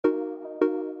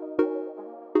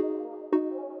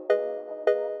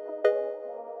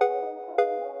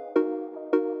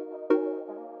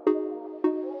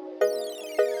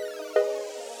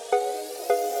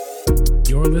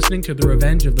listening to the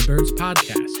Revenge of the Birds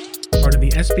podcast, part of the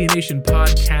SB Nation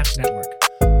Podcast Network,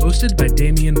 hosted by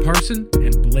Damian Parson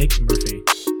and Blake Murphy.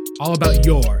 All about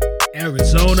your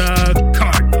Arizona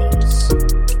Cardinals.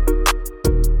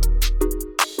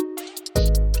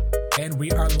 And we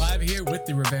are live here with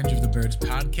the Revenge of the Birds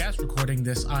podcast, recording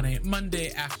this on a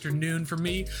Monday afternoon for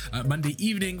me, Monday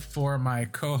evening for my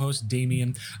co-host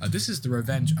Damian. This is the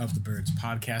Revenge of the Birds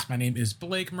podcast. My name is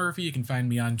Blake Murphy. You can find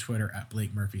me on Twitter at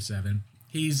BlakeMurphy7.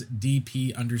 He's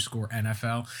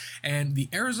DP_NFL. And the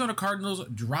Arizona Cardinals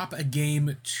drop a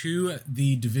game to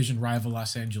the division rival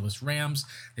Los Angeles Rams.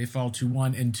 They fall to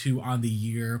 1-2 on the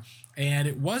year. And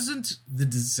it wasn't the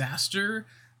disaster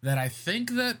that I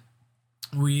think that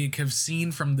we have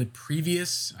seen from the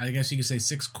previous, I guess you could say,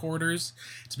 6 quarters.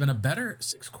 It's been a better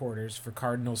 6 quarters for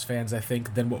Cardinals fans, I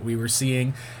think, than what we were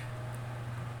seeing.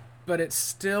 But it's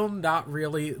still not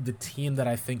really the team that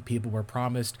I think people were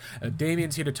promised.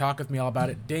 Damian's here to talk with me all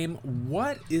about it. Dame,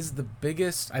 what is the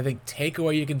biggest, I think,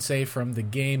 takeaway you can say from the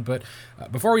game? But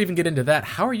before we even get into that,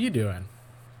 how are you doing?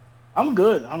 I'm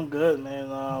good, man.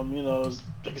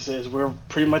 Like I said, we're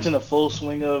pretty much in the full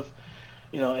swing of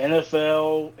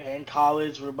NFL and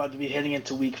college. We're about to be heading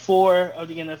into week 4 of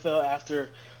the NFL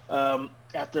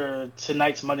after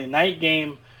tonight's Monday night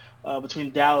game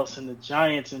between Dallas and the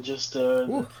Giants. And just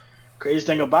the crazy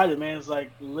thing about it, man, is like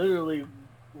literally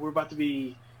we're about to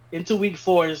be into week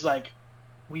 4. It's like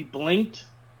we blinked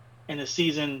and the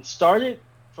season started.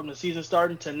 From the season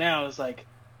starting to now, it's like,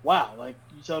 wow, like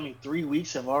you telling me 3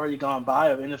 weeks have already gone by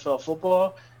of NFL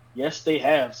football? Yes, they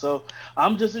have. So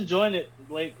I'm just enjoying it,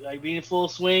 like being in full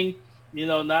swing,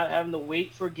 not having to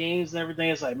wait for games and everything.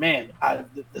 It's like, man,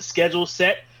 the schedule's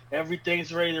set.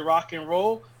 Everything's ready to rock and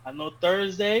roll. I know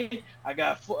Thursday. I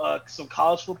got some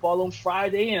college football on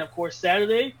Friday and, of course,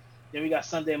 Saturday. Then we got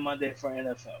Sunday and Monday for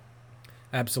NFL.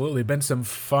 Absolutely. Been some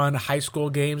fun high school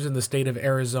games in the state of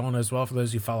Arizona as well for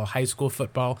those who follow high school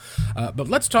football. But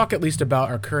let's talk at least about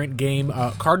our current game.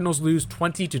 Cardinals lose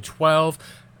 20-12.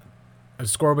 A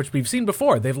score which we've seen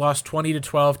before. They've lost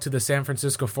 20-12 to the San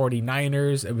Francisco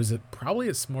 49ers. It was probably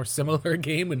a more similar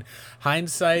game in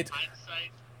hindsight.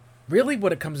 Really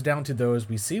what it comes down to, though, is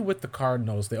we see with the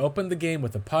Cardinals, they open the game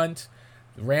with a punt.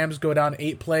 The Rams go down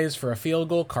 8 plays for a field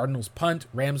goal. Cardinals punt.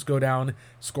 Rams go down,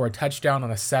 score a touchdown on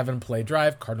a 7-play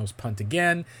drive. Cardinals punt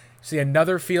again. See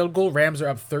another field goal. Rams are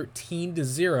up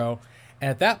 13-0. And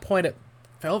at that point, it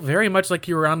felt very much like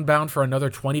you were unbound for another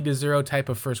 20-0 type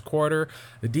of first quarter.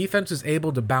 The defense was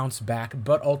able to bounce back,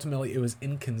 but ultimately it was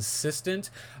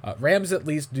inconsistent. Rams at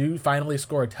least do finally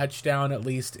score a touchdown, at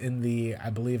least in the,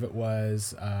 I believe it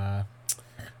was, what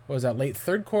was that, late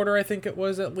third quarter, I think it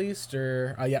was at least,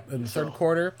 or, in the third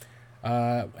quarter.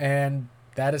 And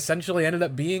that essentially ended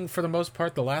up being, for the most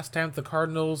part, the last time the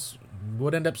Cardinals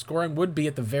would end up scoring would be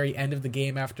at the very end of the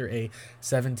game after a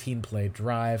 17-play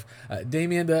drive.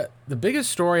 Damian, the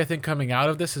biggest story I think coming out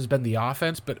of this has been the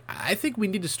offense, but I think we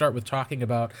need to start with talking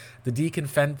about the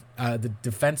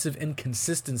defensive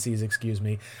inconsistencies,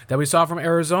 that we saw from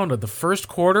Arizona. The first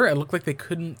quarter, it looked like they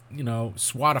couldn't,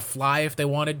 swat a fly if they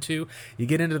wanted to. You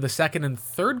get into the second and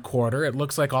third quarter, it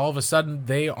looks like all of a sudden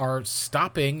they are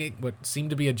stopping what seemed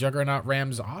to be a juggernaut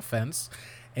Rams offense.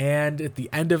 And at the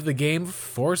end of the game,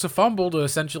 force a fumble to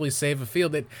essentially save a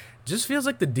field. It just feels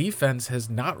like the defense has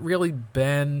not really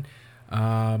been,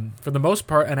 for the most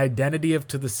part, an identity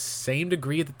to the same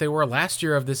degree that they were last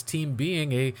year, of this team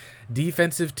being a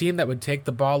defensive team that would take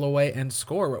the ball away and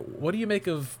score. What do you make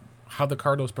of how the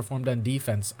Cardinals performed on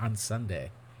defense on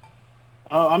Sunday?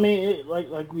 Like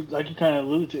you kind of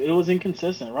alluded to, it was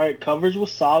inconsistent, right? Coverage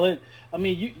was solid. I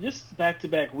mean, you just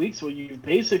back-to-back weeks where you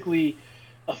basically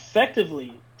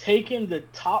effectively taken the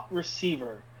top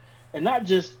receiver, and not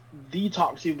just the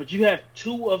top receiver, but you have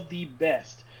 2 of the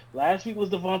best. Last week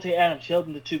was Devontae Adams, held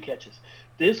him to 2 catches.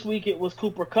 This week it was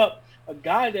Cooper Kupp, a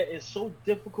guy that is so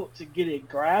difficult to get a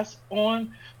grasp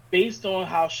on based on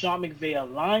how Sean McVay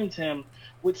aligned him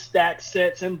with stack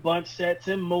sets and bunch sets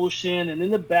and motion and in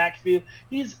the backfield.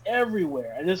 He's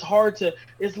everywhere, and it's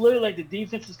literally like the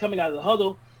defense is coming out of the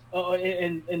huddle,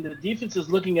 and the defense is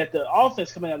looking at the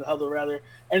offense coming out of the huddle, rather,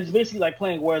 and it's basically like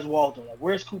playing Where's Waldo? Like,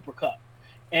 where's Cooper Kupp?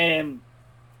 And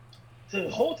to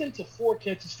hold him to 4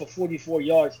 catches for 44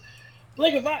 yards,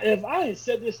 Blake, if I had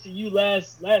said this to you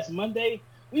last Monday,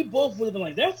 we both would have been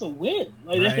like, that's a win.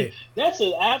 Like, right. That's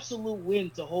an absolute win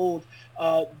to hold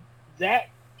that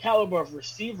caliber of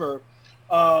receiver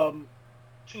to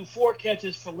 4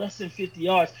 catches for less than 50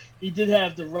 yards. He did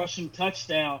have the rushing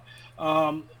touchdown.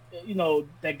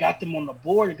 That got them on the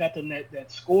board, it got them that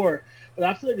score. But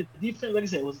I feel like the defense, like I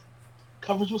said,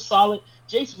 coverage was solid.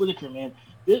 Jace Whitaker, man,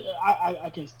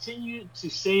 I continue to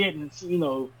say it, and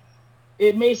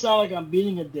it may sound like I'm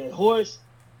beating a dead horse,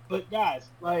 but guys,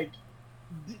 like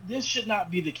this should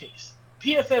not be the case.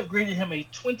 PFF graded him a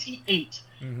 28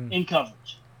 in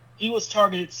coverage. He was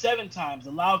targeted 7 times,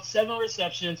 allowed 7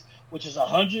 receptions, which is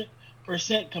 100%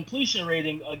 completion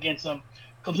rating against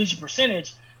completion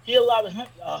percentage. He allowed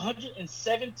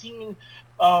 117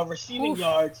 receiving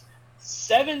yards,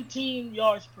 17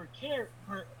 yards per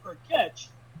catch,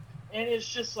 and it's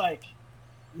just like,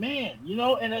 man,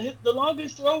 and the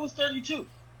longest throw was 32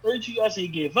 yards that he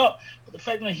gave up. But the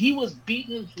fact that he was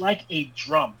beaten like a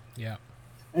drum. Yeah.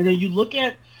 And then you look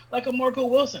at like a Marco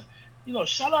Wilson.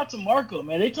 Shout out to Marco,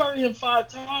 man. They targeted him 5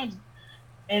 times,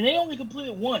 and they only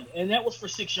completed 1, and that was for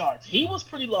 6 yards. He was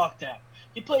pretty locked down.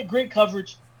 He played great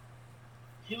coverage.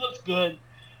 He looked good.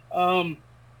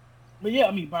 But yeah,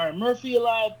 I mean, Byron Murphy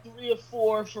allowed 3 of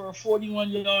 4 for 41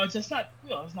 yards. That's not,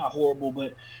 it's not horrible,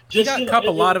 but just he got Kupp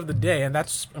a lot of the day, and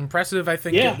that's impressive. I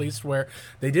think at least where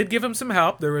they did give him some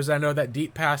help. There was, I know, that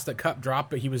deep pass that Kupp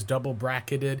dropped, but he was double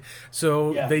bracketed.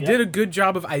 So they did a good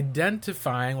job of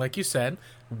identifying, like you said,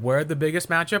 where the biggest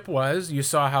matchup was. You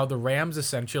saw how the Rams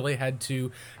essentially had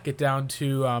to get down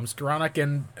to Skoranek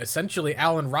and essentially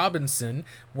Allen Robinson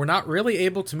were not really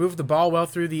able to move the ball well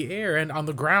through the air. And on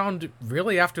the ground,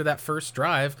 really after that first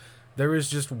drive, there was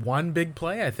just one big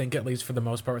play, I think, at least for the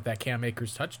most part, with that Cam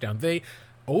Akers touchdown. They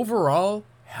overall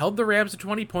held the Rams to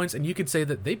 20 points, and you could say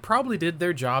that they probably did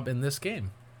their job in this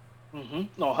game.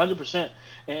 No, 100%.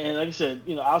 And like I said,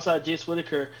 outside Jace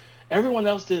Whitaker, everyone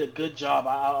else did a good job,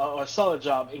 or a solid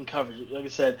job in coverage. Like I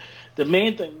said, the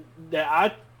main thing that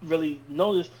I really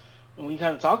noticed when we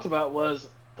kind of talked about was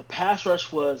the pass rush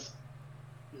was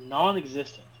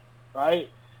non-existent, right?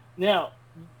 Now,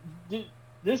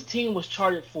 this team was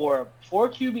charted for 4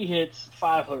 QB hits,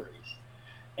 5 hurries,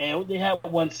 and they had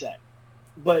 1 sack.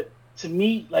 But to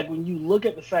me, like when you look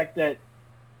at the fact that,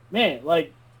 man,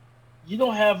 like you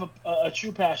don't have a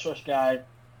true pass rush guy,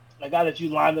 a guy that you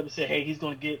lined up and say, hey, he's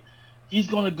going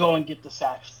to go and get the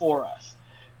sacks for us.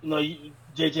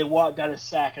 J.J. Watt got a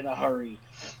sack in a hurry.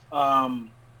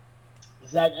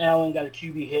 Zach Allen got a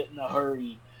QB hit in a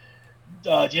hurry.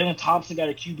 Jalen Thompson got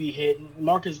a QB hit.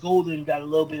 Marcus Golden got a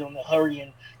little bit on the hurry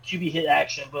and QB hit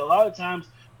action. But a lot of times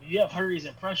when you have hurries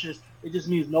and pressures, it just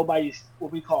means nobody's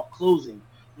what we call closing.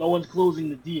 No one's closing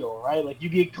the deal, right? Like you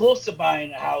get close to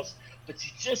buying a house, but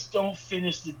you just don't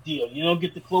finish the deal. You don't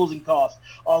get the closing costs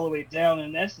all the way down.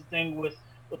 And that's the thing with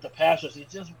the pass rush.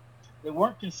 They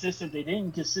weren't consistent. They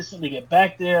didn't consistently get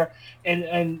back there.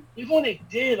 And even when they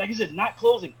did, like I said, not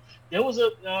closing. There was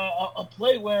a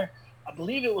play where I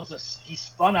believe it was he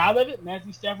spun out of it.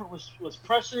 Matthew Stafford was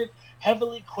pressured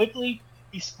heavily, quickly.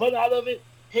 He spun out of it,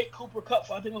 hit Cooper Kupp,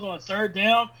 I think it was on a 3rd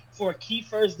down for a key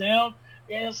first down.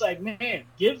 And it's like, man,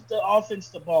 give the offense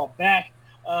the ball back.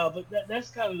 But that's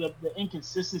kind of the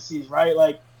inconsistencies, right?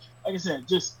 Like I said,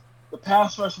 just the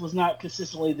pass rush was not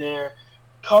consistently there.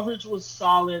 Coverage was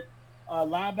solid.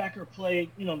 Linebacker play,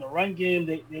 in the run game,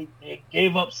 they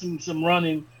gave up some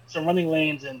running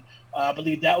lanes, and I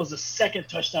believe that was the 2nd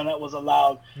touchdown that was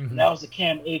allowed. And that was the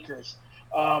Cam Akers,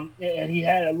 and he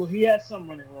had some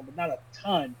running room, but not a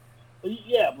ton. But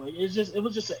but it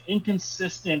was just an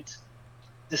inconsistent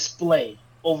display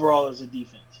overall as a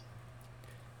defense.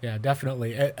 Yeah,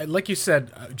 definitely. Like you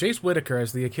said, Jace Whitaker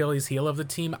is the Achilles heel of the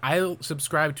team. I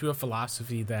subscribe to a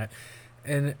philosophy that,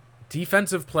 and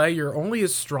defensive play, you're only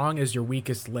as strong as your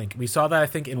weakest link. We saw that, I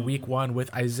think, in week 1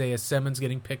 with Isaiah Simmons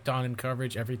getting picked on in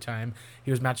coverage every time he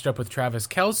was matched up with Travis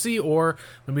Kelce, or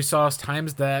when we saw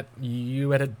times that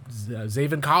you had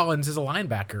Zaven Collins as a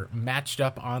linebacker matched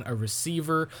up on a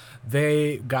receiver.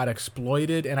 They got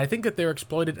exploited, and I think that they're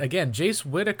exploited again. Jace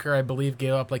Whitaker, I believe,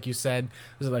 gave up, like you said,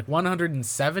 was it like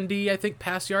 170, I think,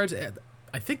 pass yards?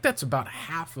 I think that's about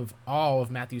half of all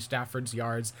of Matthew Stafford's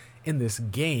yards in this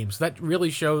game. So that really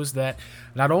shows that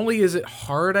not only is it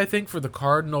hard, I think, for the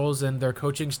Cardinals and their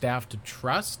coaching staff to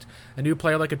trust a new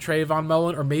player like a Trayvon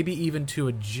Mullen, or maybe even to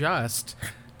adjust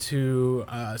to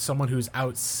someone who's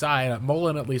outside.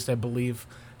 Mullen, at least, I believe,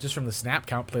 just from the snap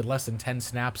count, played less than 10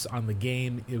 snaps on the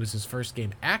game. It was his first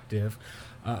game active.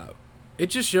 It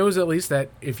just shows, at least, that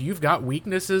if you've got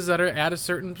weaknesses that are at a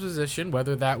certain position,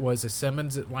 whether that was a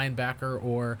Simmons at linebacker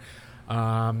or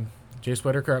Jace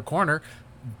Whitaker at corner,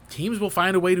 teams will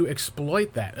find a way to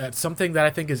exploit that. That's something that I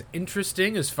think is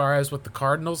interesting as far as with the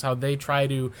Cardinals, how they try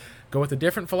to go with a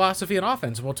different philosophy in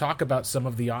offense. We'll talk about some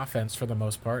of the offense for the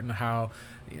most part and how,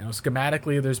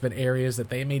 schematically there's been areas that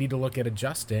they may need to look at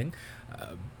adjusting.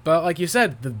 But like you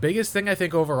said, the biggest thing I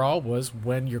think overall was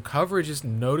when your coverage is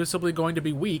noticeably going to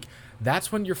be weak,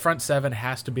 that's when your front 7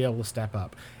 has to be able to step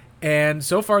up. And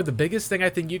so far, the biggest thing I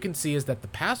think you can see is that the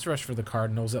pass rush for the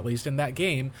Cardinals, at least in that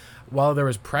game, while there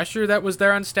was pressure that was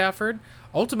there on Stafford,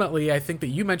 ultimately, I think that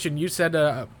you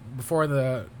said before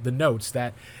the notes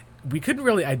that we couldn't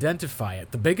really identify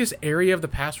it. The biggest area of the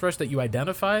pass rush that you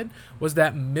identified was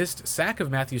that missed sack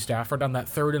of Matthew Stafford on that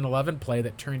 3rd and 11 play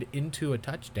that turned into a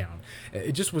touchdown.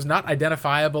 It just was not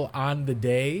identifiable on the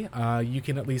day. You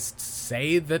can at least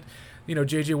say that,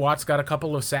 J.J. Watt's got a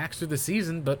couple of sacks through the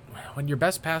season, but when your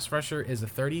best pass rusher is a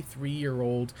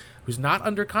 33-year-old who's not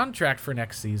under contract for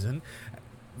next season,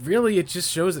 really it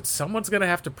just shows that someone's going to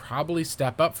have to probably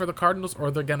step up for the Cardinals, or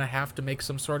they're going to have to make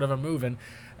some sort of a move. And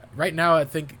right now, I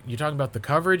think you're talking about the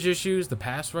coverage issues, the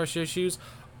pass rush issues.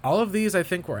 All of these, I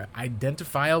think, were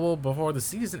identifiable before the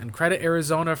season, and credit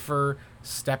Arizona for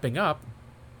stepping up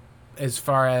as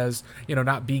far as,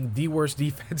 not being the worst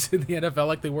defense in the NFL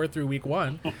like they were through week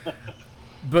 1.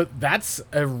 But that's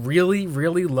a really,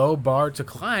 really low bar to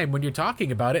climb when you're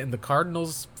talking about it, and the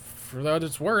Cardinals, for what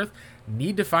it's worth,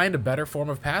 need to find a better form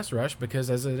of pass rush, because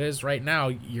as it is right now,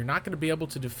 you're not going to be able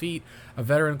to defeat a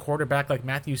veteran quarterback like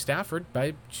Matthew Stafford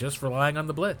by just relying on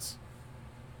the blitz.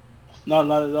 No,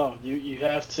 not at all. You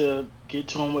have to get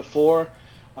to him with 4,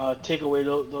 take away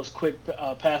those quick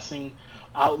passing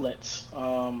outlets,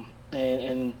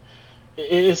 and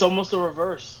it's almost a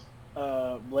reverse.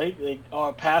 Blake,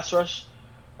 our pass rush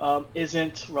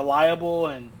isn't reliable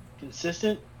and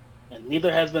consistent, and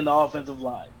neither has been the offensive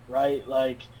line, right?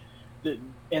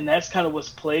 And that's kind of what's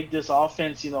plagued this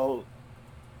offense.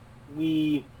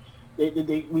 We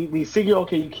figure,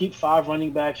 okay, you keep 5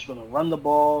 running backs, you're going to run the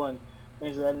ball and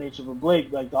things of that nature. But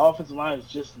Blake, the offensive line has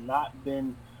just not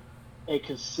been a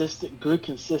consistent group.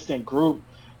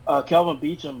 Kelvin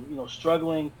Beachum,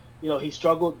 struggling. He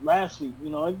struggled last week.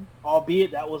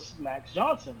 Albeit that was Max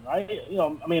Johnson, right?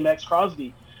 Max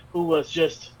Crosby, who was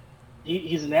just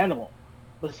he's an animal,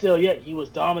 but still, yet he was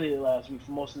dominated last week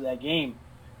for most of that game.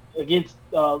 Against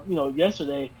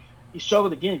yesterday, he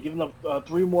struggled again, giving up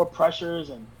 3 more pressures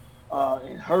and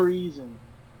hurries and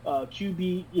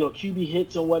QB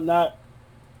hits and whatnot.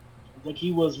 I think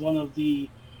he was one of the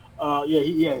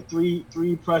he had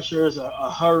three pressures,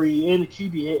 a hurry, and a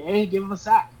QB hit, and he gave him a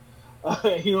sack.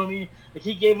 You know what I mean?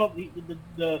 He gave up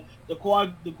the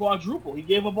quadruple. He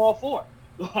gave up all 4.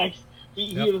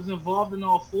 He was involved in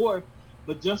all 4.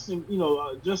 But Justin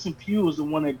Pugh was the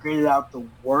one that graded out the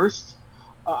worst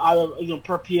out of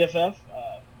per PFF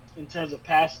in terms of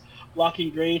pass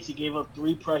blocking grades. He gave up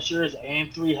 3 pressures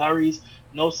and 3 hurries,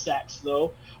 no sacks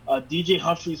though. DJ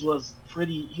Humphries was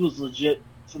legit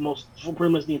for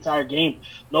pretty much the entire game.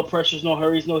 No pressures, no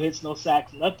hurries, no hits, no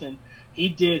sacks, nothing. He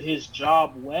did his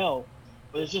job well,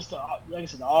 but it's just like I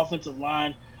said, the offensive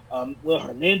line. Will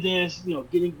Hernandez,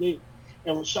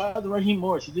 and Rashad Raheem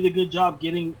Morris, he did a good job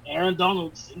getting Aaron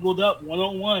Donald singled up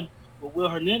 1-on-1 with Will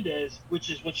Hernandez, which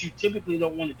is what you typically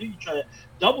don't want to do. You try to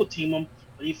double team him,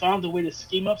 but he found a way to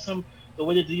scheme up the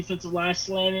way the defensive line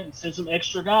slanted and send some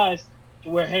extra guys to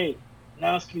where, hey,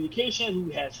 now it's communication, who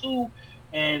has who,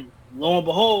 and lo and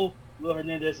behold, Will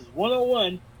Hernandez is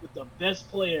 1-on-1 with the best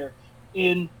player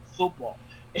in football,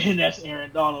 and that's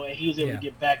Aaron Donald, and he was able to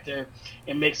get back there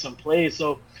and make some plays.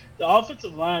 So the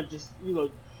offensive line just,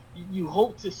 you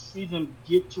hope to see them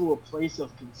get to a place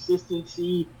of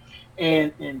consistency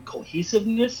and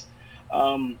cohesiveness.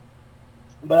 But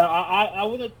I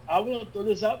want to throw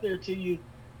this out there to you.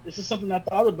 This is something I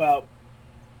thought about.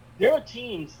 There are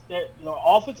teams that,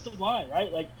 offensive line,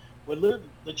 right? Like,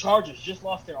 the Chargers just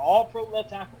lost their all-pro left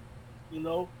tackle,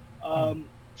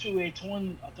 to a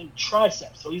torn, I think,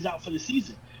 tricep. So he's out for the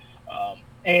season.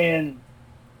 And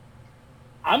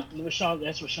that's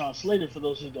Rashawn Slater, for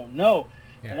those who don't know.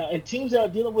 Yeah. And teams that are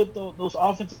dealing with those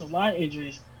offensive line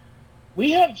injuries,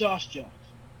 we have Josh Jones.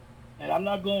 And I'm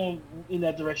not going in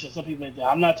that direction. Some people may think.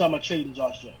 I'm not talking about trading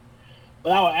Josh Jones.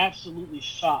 But I would absolutely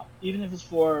shop, even if it's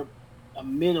for a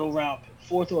middle round pick,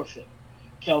 4th or 5th,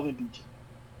 Kelvin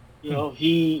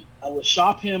Beachum. I would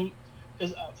shop him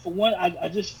because, for one, I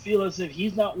just feel as if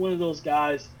he's not one of those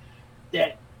guys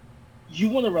that you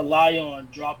want to rely on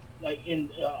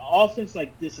in offense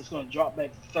like this. It's going to drop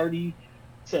back 30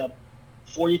 to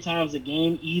 40 times a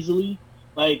game easily.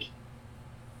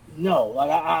 No,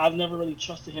 I've never really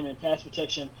trusted him in pass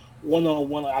protection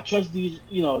 1-on-1. I trust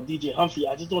DJ Humphrey.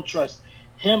 I just don't trust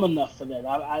him enough for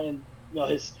that.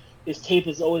 His tape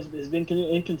has been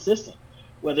inconsistent.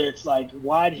 Whether it's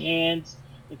wide hands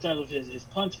in terms of his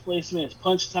punch placement, his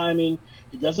punch timing,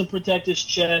 he doesn't protect his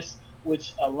chest,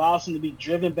 which allows him to be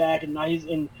driven back, and now he's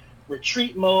in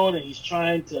retreat mode and he's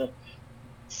trying to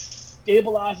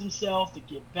stabilize himself to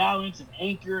get balance and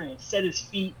anchor and set his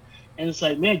feet. And it's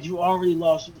man, you already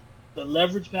lost the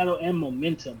leverage battle and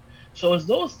momentum So it's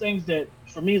those things that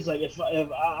for me it's like if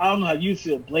I don't know how you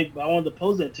feel, Blake, but I wanted to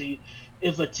pose that to you.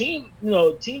 If a team,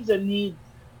 teams that need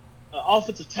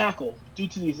offensive tackle due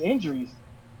to these injuries,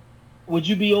 would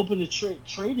you be open to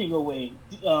trading away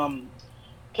Kelvin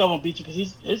Beachum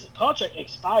because his contract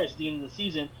expires at the end of the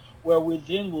season, where we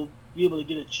then will be able to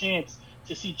get a chance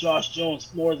to see Josh Jones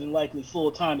more than likely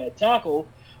full time at tackle,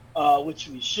 which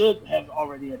we should have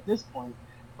already at this point.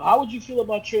 But how would you feel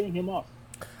about trading him off?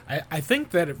 I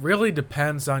think that it really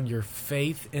depends on your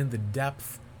faith in the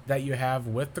depth that you have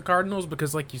with the Cardinals,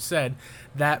 because like you said,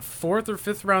 that 4th or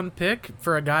 5th round pick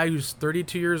for a guy who's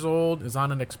 32 years old, is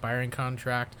on an expiring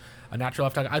contract, a natural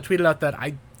left tackle. I tweeted out that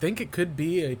I think it could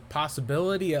be a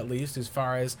possibility, at least as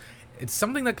far as it's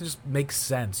something that just makes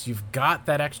sense. You've got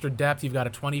that extra depth. You've got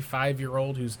a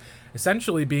 25-year-old who's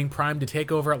essentially being primed to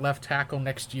take over at left tackle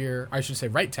next year. I should say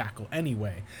right tackle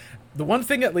anyway. The one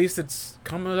thing at least that's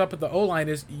coming up at the O-line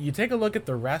is you take a look at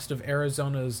the rest of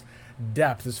Arizona's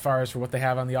depth as far as for what they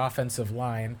have on the offensive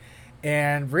line.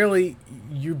 And really,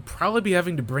 you'd probably be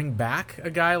having to bring back a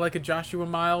guy like a Joshua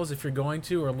Miles if you're going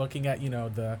to, or looking at,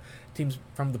 the teams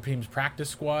from the team's practice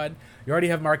squad. You already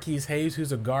have Marquise Hayes,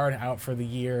 who's a guard, out for the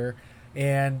year.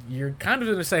 And you're kind of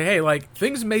going to say, hey, like,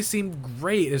 things may seem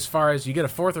great as far as you get a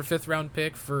 4th or 5th round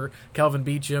pick for Kelvin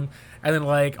Beachum, and then,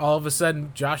 like, all of a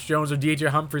sudden, Josh Jones or DJ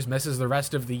Humphries misses the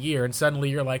rest of the year, and suddenly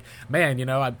you're like, man,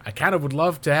 I kind of would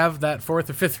love to have that 4th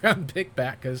or 5th round pick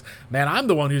back, because, man, I'm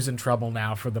the one who's in trouble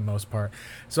now for the most part.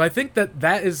 So I think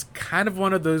that is kind of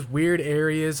one of those weird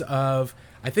areas of,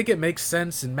 I think it makes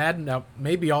sense in Madden. Now,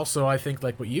 maybe also, I think,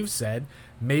 like what you've said,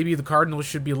 maybe the Cardinals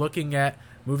should be looking at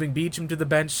moving Beachum to the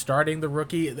bench, starting the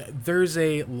rookie. There's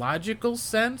a logical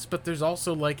sense, but there's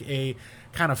also like a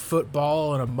kind of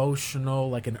football and emotional,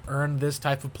 like an earn this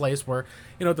type of place where,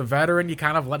 the veteran, you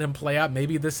kind of let him play out.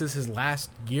 Maybe this is his last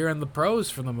year in the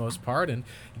pros for the most part, and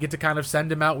you get to kind of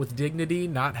send him out with dignity,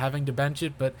 not having to bench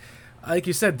it. But like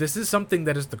you said, this is something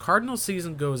that as the Cardinals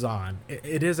season goes on,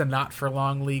 it is a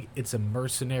not-for-long league. It's a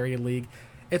mercenary league.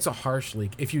 It's a harsh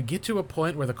league. If you get to a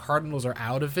point where the Cardinals are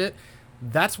out of it,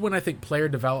 that's when I think player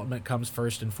development comes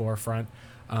first and forefront.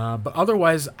 But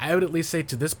otherwise, I would at least say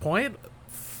to this point,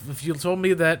 if you told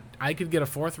me that I could get a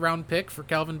 4th round pick for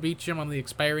Kelvin Beachum on the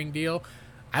expiring deal,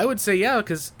 I would say yeah,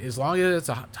 because as long as it's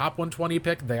a top 120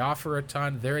 pick, they offer a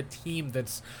ton. They're a team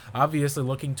that's obviously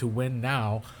looking to win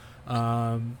now.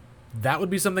 That would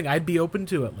be something I'd be open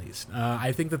to at least.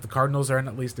 I think that the Cardinals are in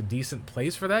at least a decent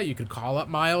place for that. You could call up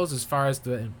Miles as far as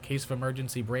the in case of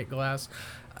emergency break glass.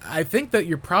 I think that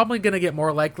you're probably going to get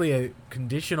more likely a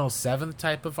conditional 7th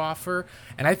type of offer,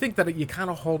 and I think that you kind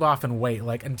of hold off and wait,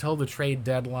 like until the trade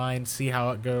deadline, see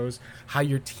how it goes, how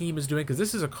your team is doing, because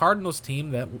this is a Cardinals team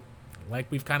that, like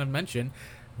we've kind of mentioned,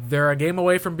 they're a game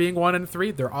away from being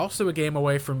 1-3. They're also a game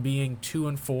away from being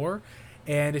 2-4.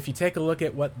 And if you take a look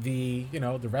at what the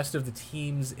rest of the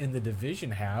teams in the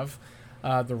division have,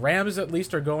 the Rams at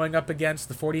least are going up against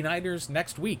the 49ers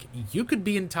next week. You could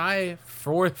be in tie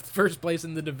for first place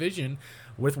in the division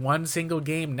with one single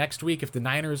game next week if the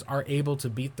Niners are able to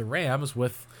beat the Rams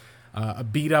with a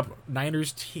beat-up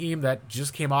Niners team that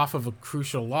just came off of a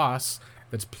crucial loss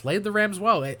that's played the Rams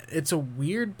well. It's a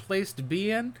weird place to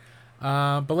be in.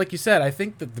 But like you said, I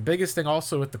think that the biggest thing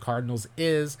also with the Cardinals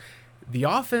is the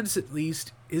offense at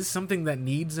least is something that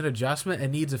needs an adjustment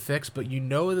and needs a fix, but you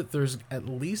know that there's at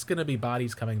least going to be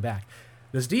bodies coming back.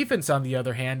 This defense, on the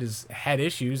other hand, has had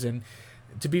issues, and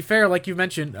to be fair, like you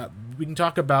mentioned, we can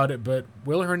talk about it, but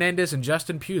Will Hernandez and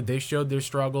Justin Pugh, they showed their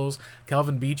struggles.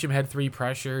 Kelvin Beachum had 3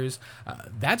 pressures.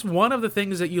 That's one of the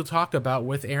things that you'll talk about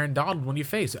with Aaron Donald when you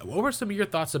face it. What were some of your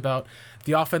thoughts about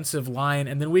the offensive line?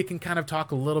 And then we can kind of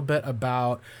talk a little bit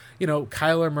about,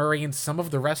 Kyler Murray and some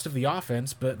of the rest of the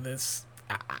offense, but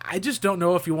I just don't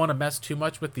know if you want to mess too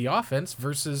much with the offense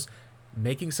versus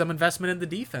making some investment in the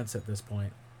defense at this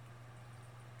point.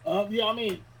 Yeah, I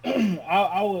mean,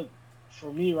 I would,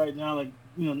 for me right now, like,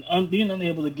 being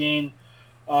unable to gain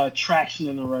traction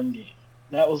in the run game.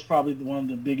 That was probably one of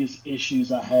the biggest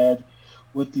issues I had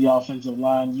with the offensive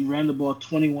line. You ran the ball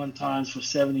 21 times for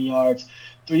 70 yards,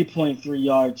 3.3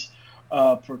 yards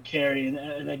per carry.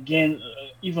 And again,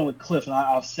 even with Cliff, and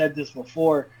I've said this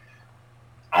before,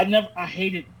 I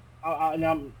hated, I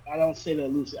don't say that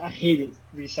loosely, I hated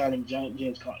re-signing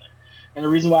James Conner. And the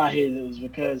reason why I hated it was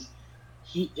because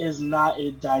he is not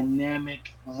a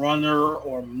dynamic runner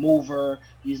or mover.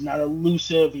 He's not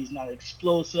elusive. He's not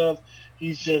explosive.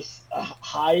 He's just a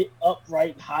high,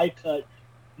 upright, high cut,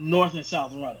 north and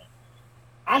south runner.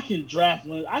 I can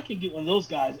get one of those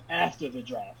guys after the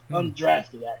draft,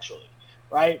 undrafted actually,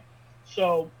 right?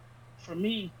 So for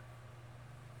me,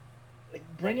 like,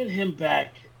 bringing him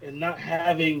back and not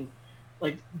having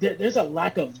like there's a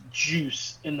lack of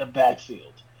juice in the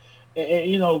backfield.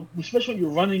 And, you know, especially when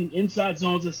you're running inside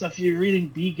zones and stuff, you're reading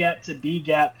B gap to B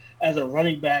gap as a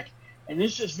running back, and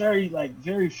it's just very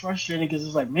frustrating because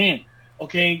it's like, man,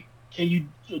 okay, do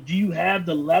you have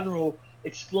the lateral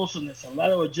explosiveness and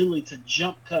lateral agility to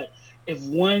jump cut if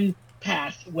one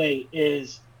pathway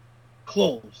is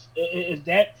closed?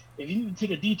 If you need to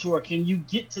take a detour, can you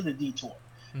get to the detour?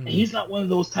 Mm-hmm. And he's not one of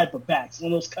those type of backs,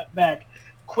 one of those cut back,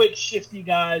 quick, shifty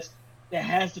guys that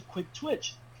has the quick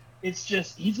twitch. It's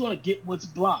just he's going to get what's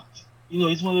blocked. You know,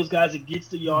 he's one of those guys that gets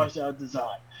the yards that are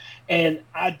designed. And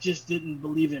I just didn't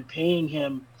believe in paying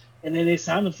him. And then they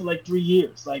signed him for like 3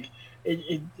 years. Like,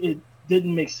 it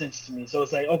didn't make sense to me. So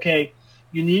it's like, okay,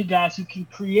 you need guys who can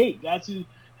create, guys who,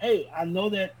 hey, I know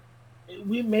that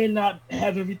we may not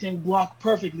have everything blocked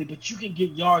perfectly, but you can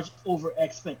get yards over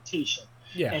expectation.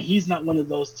 Yeah. And he's not one of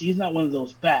those. He's not one of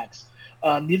those backs.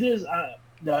 Neither is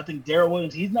I think Darrell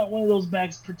Williams. He's not one of those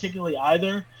backs particularly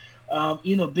either.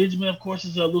 You know, Benjamin, of course,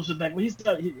 is a elusive back, but he's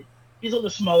on the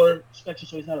smaller spectrum,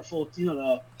 so he's not a full, you know,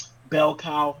 the bell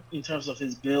cow in terms of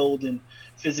his build and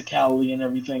physicality and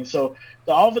everything. So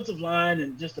the offensive line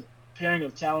and just the pairing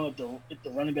of talent at the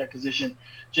running back position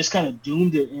just kind of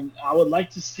doomed it. And I would like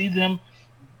to see them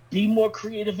be more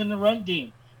creative in the run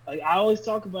game. Like I always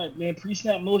talk about, man,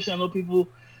 pre-snap motion. I know people,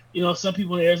 you know, some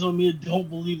people in Arizona media don't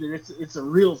believe that it's a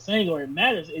real thing or it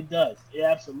matters. It does. It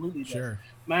absolutely does. Sure.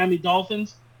 Miami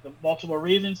Dolphins, the Baltimore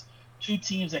Ravens, two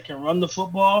teams that can run the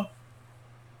football,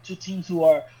 two teams who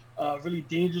are really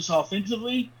dangerous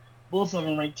offensively. Both of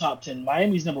them ranked top 10.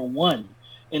 Miami's number 1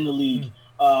 in the league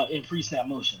in pre-snap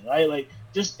motion, right? Like,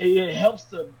 just it helps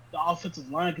the offensive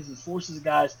line because it forces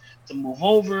guys to move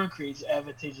over, creates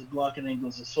advantageous blocking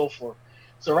angles and so forth.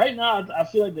 So right now, I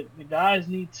feel like the guys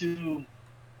need to,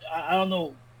 I don't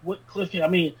know what Cliff can, I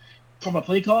mean, from a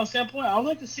play call standpoint, I would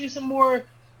like to see some more.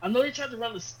 I know they tried to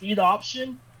run the speed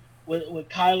option with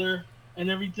Kyler and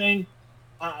everything.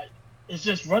 It's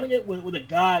just running it with a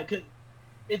guy. Cause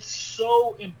it's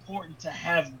so important to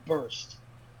have burst.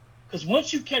 Because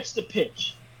once you catch the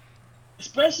pitch,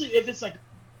 especially if it's like,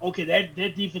 okay,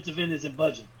 that defensive end isn't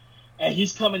budging, and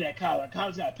he's coming at Kyler.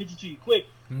 Kyler's got to pitch it to you quick.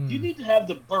 You need to have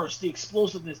the burst, the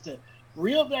explosiveness to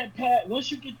reel that pad.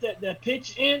 Once you get that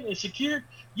pitch in and secured,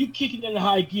 you kick it into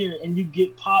high gear and you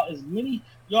get as many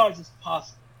yards as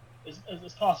possible,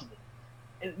 as possible,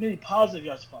 as many positive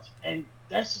yards as possible. And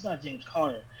that's just not James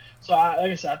Conner. So like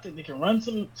I said, I think they can run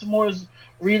some more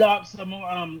read option, some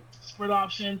more spread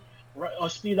option or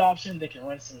speed option. They can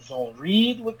run some zone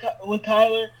read with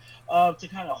Kyler to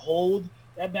kind of hold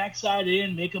that backside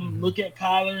in, make him look at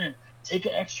Kyler and take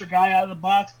an extra guy out of the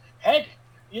box. Heck,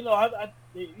 you know,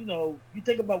 you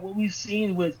think about what we've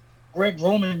seen with Greg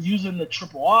Roman using the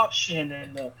triple option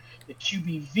and the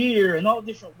QB veer and all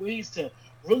different ways to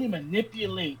really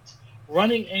manipulate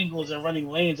running angles and running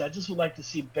lanes. I just would like to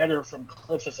see better from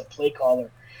Cliff as a play caller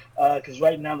because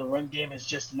right now the run game is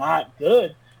just not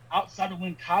good outside of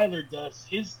when Kyler does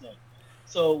his thing.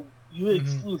 So you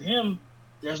exclude him,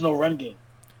 there's no run game.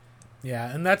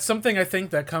 Yeah, and that's something I think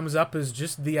that comes up is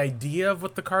just the idea of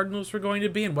what the Cardinals were going to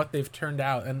be and what they've turned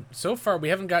out. And so far, we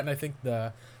haven't gotten, I think,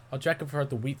 I'll check for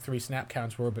what the week 3 snap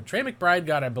counts were, but Trey McBride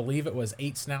got, I believe it was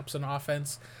 8 snaps on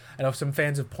offense. I know some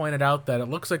fans have pointed out that it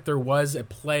looks like there was a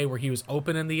play where he was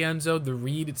open in the end zone. The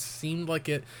read, it seemed like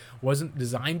it wasn't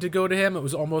designed to go to him. It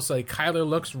was almost like Kyler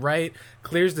looks right,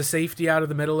 clears the safety out of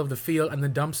the middle of the field, and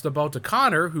then dumps the ball to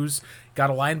Connor, who's got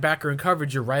a linebacker in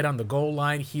coverage. You're right on the goal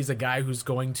line. He's a guy who's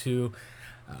going to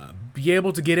be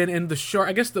able to get in the short.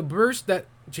 I guess the burst that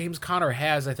James Conner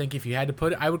has, I think if you had to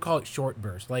put it, I would call it short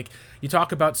burst. Like you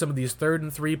talk about some of these 3rd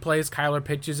and 3 plays, Kyler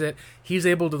pitches it. He's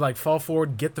able to like fall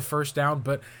forward, get the first down,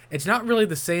 but it's not really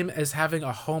the same as having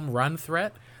a home run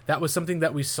threat. That was something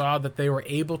that we saw that they were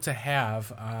able to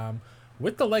have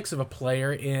with the likes of a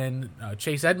player in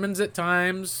Chase Edmonds at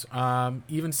times,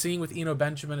 even seeing with Eno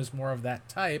Benjamin as more of that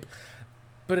type.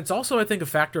 But it's also, I think, a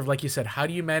factor of, like you said, how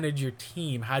do you manage your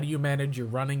team? How do you manage your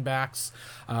running backs?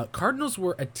 Cardinals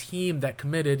were a team that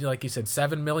committed, like you said,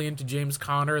 $7 million to James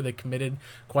Conner. They committed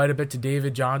quite a bit to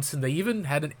David Johnson. They even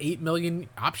had an $8 million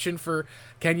option for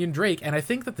Kenyon Drake. And I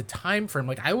think that the time frame,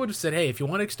 like I would have said, hey, if you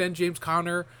want to extend James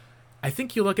Conner, I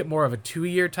think you look at more of a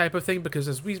 2-year type of thing because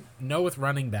as we know with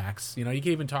running backs, you know, you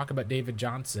can even talk about David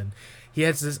Johnson. He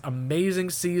has this amazing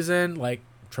season, like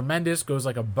tremendous, goes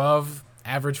like above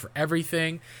average for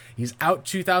everything. He's out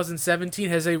 2017,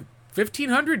 has a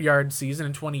 1,500-yard season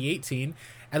in 2018,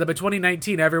 and then by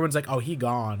 2019, everyone's like, oh, he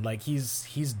gone. Like, he's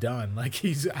done. Like,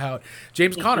 he's out.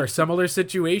 James Conner, similar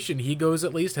situation. He goes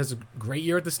at least, has a great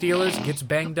year at the Steelers, gets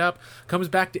banged up, comes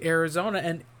back to Arizona,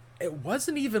 and it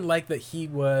wasn't even like that he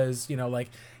was, like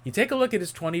you take a look at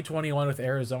his 2021 with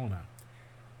Arizona.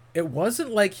 It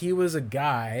wasn't like he was a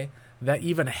guy that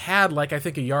even had like I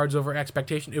think a yards over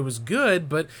expectation. It was good,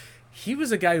 but he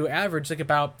was a guy who averaged like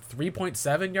about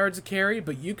 3.7 yards a carry,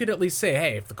 but you could at least say,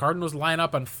 hey, if the Cardinals line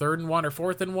up on 3rd and 1 or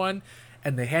 4th and 1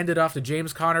 and they hand it off to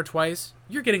James Conner twice,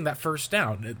 you're getting that first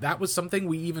down. That was something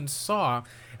we even saw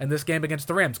in this game against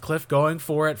the Rams. Cliff going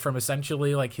for it from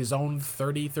essentially like his own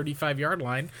 30, 35-yard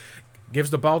line,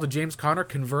 gives the ball to James Conner,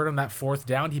 convert on that 4th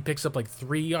down. He picks up like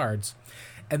 3 yards.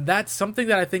 And that's something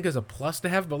that I think is a plus to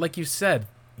have. But like you said,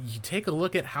 you take a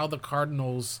look at how the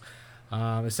Cardinals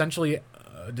essentially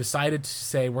decided to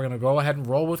say, we're going to go ahead and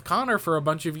roll with Conner for a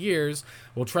bunch of years.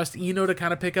 We'll trust Eno to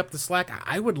kind of pick up the slack.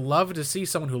 I would love to see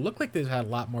someone who looked like they had a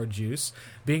lot more juice,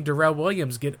 being Darrell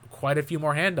Williams, get quite a few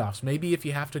more handoffs. Maybe if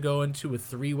you have to go into a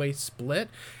 3-way split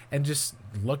and just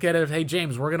look at it, hey,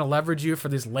 James, we're going to leverage you for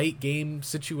these late game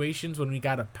situations when we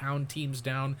got to pound teams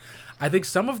down. I think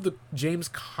some of the James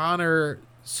Conner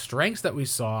strengths that we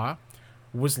saw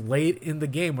was late in the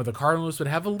game where the Cardinals would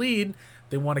have a lead.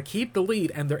 They want to keep the lead,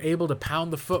 and they're able to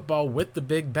pound the football with the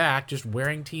big back, just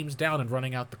wearing teams down and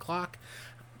running out the clock.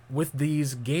 With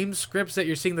these game scripts that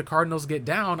you're seeing the Cardinals get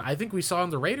down, I think we saw in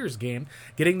the Raiders game,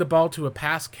 getting the ball to a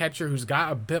pass catcher who's got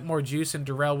a bit more juice in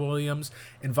Darrell Williams,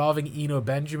 involving Eno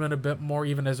Benjamin a bit more,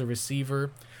 even as a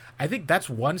receiver. I think that's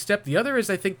one step. The other is,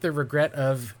 I think, the regret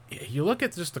of, you look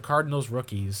at just the Cardinals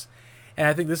rookies, and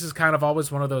I think this is kind of always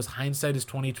one of those hindsight is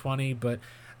 2020, but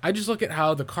I just look at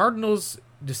how the Cardinals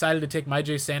decided to take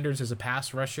Myjai Sanders as a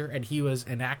pass rusher, and he was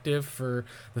inactive for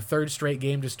the 3rd straight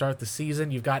game to start the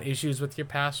season. You've got issues with your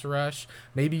pass rush.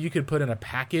 Maybe you could put in a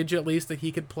package at least that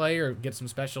he could play or get some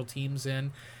special teams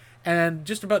in. And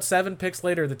just about 7 picks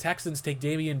later, the Texans take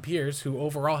Dameon Pierce, who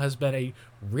overall has been a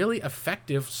really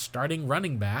effective starting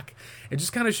running back. It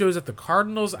just kind of shows that the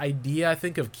Cardinals' idea, I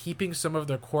think, of keeping some of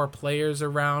their core players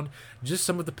around, just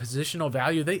some of the positional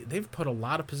value, they've put a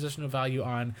lot of positional value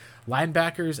on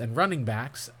linebackers and running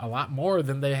backs, a lot more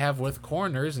than they have with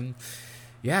corners. And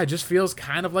yeah, it just feels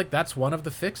kind of like that's one of the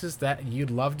fixes that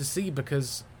you'd love to see,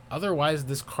 because otherwise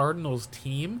this Cardinals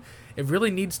team, it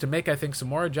really needs to make, I think, some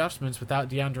more adjustments without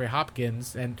DeAndre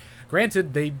Hopkins. And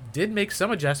granted, they did make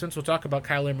some adjustments. We'll talk about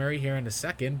Kyler Murray here in a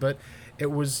second, but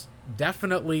it was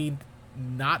definitely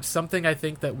not something I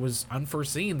think that was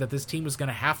unforeseen, that this team was going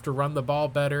to have to run the ball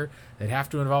better. They'd have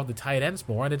to involve the tight ends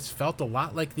more. And it's felt a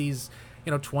lot like these,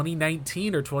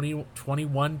 2019 or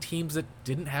 2021 teams that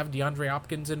didn't have DeAndre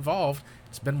Hopkins involved.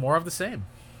 It's been more of the same.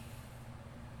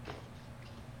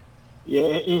 Yeah,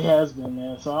 it has been,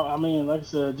 man. So, I mean, like I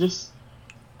said, just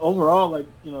overall, in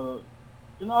the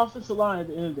offensive line at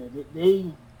the end of the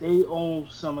day, they own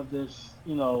some of this,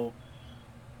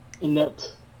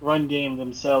 inept run game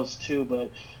themselves too. But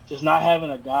just not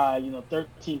having a guy,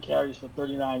 13 carries for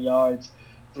 39 yards,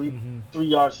 3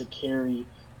 yards to carry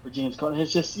for James Conner.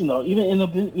 It's just, even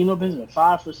Benjamin,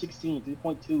 5 for 16,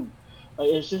 3.2.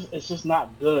 It's just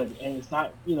not good, and it's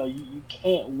not, you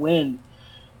can't win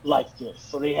like this.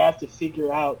 So they have to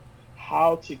figure out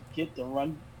how to get the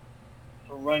run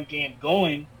game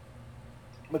going,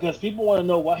 because people want to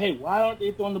know, why aren't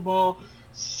they throwing the ball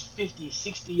 50,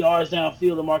 60 yards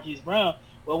downfield to Marquise Brown?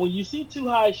 Well, when you see too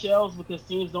high shells because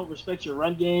teams don't respect your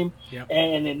run game,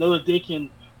 and they know that they can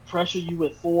pressure you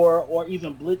with 4 or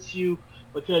even blitz you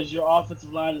because your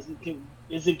offensive line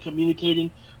isn't communicating,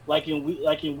 like in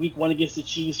week 1 against the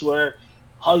Chiefs, where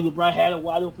Hollywood Brown had a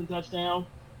wide open touchdown,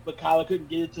 but Kyler couldn't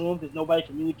get it to him because nobody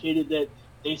communicated that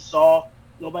they saw.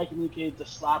 Nobody communicated the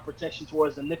slot protection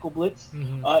towards the nickel blitz,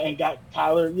 and got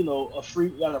Kyler, a free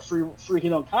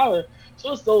hit on Kyler.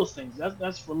 So it's those things.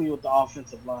 That's for me with the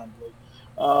offensive line, Blake.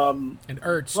 And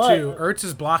Ertz too.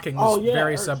 Ertz's blocking was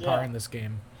very subpar in this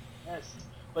game. Yes,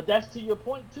 but that's to your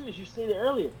point too, as you stated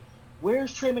earlier.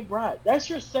 Where's Trey McBride? That's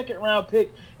your 2nd round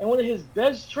pick, and one of his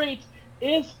best traits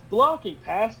is blocking,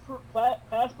 pass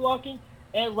blocking,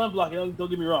 and run blocking. Don't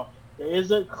get me wrong. There is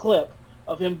a clip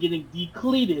of him getting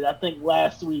decleated, I think,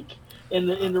 last week in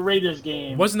the Raiders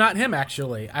game. Was not him,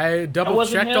 actually. I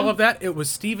double-checked all of that. It was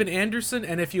Steven Anderson,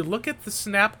 and if you look at the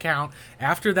snap count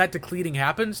after that decleating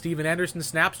happened, Steven Anderson's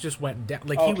snaps just went down.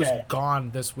 He was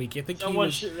gone this week. I think someone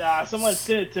sent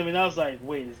it to me, and I was like,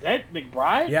 wait, is that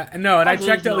McBride? Yeah, no, and I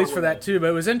checked at least for that, too, but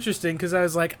it was interesting because I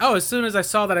was like, as soon as I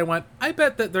saw that, I went, I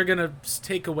bet that they're going to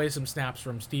take away some snaps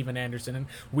from Steven Anderson. And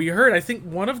we heard, I think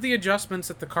one of the adjustments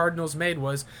that the Cardinals made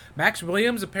was Max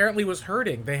Williams apparently was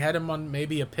hurting. They had him on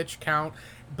maybe a pitch count,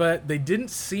 but they didn't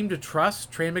seem to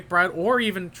trust Trey McBride or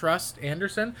even trust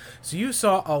Anderson. So you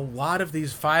saw a lot of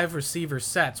these 5 receiver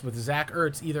sets with Zach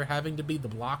Ertz either having to be the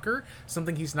blocker,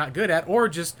 something he's not good at, or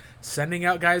just sending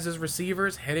out guys as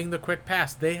receivers, hitting the quick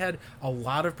pass. They had a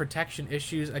lot of protection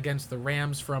issues against the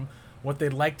Rams from what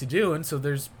they'd like to do, and so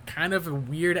there's kind of a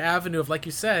weird avenue of, like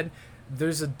you said,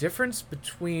 there's a difference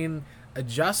between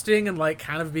adjusting and like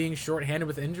kind of being shorthanded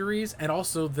with injuries and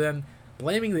also then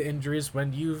blaming the injuries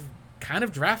when you've kind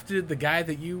of drafted the guy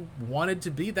that you wanted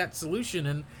to be that solution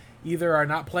and either are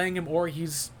not playing him or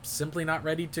he's simply not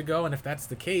ready to go. And if that's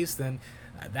the case, then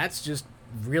that's just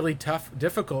really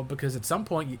difficult, because at some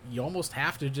point you almost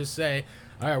have to just say,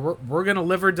 all right, we're going to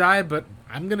live or die, but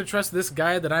I'm going to trust this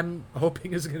guy that I'm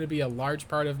hoping is going to be a large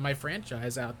part of my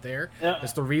franchise out there. Yeah.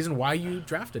 That's the reason why you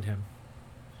drafted him.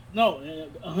 No,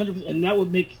 100%. And that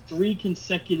would make 3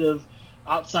 consecutive,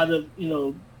 outside of,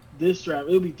 this draft,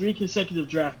 it would be 3 consecutive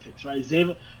draft picks, right?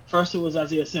 First it was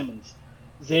Isaiah Simmons,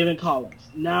 Zaven Collins.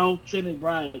 Now Trey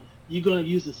McBride. You're going to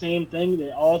use the same thing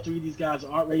that all 3 of these guys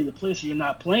aren't ready to play, so you're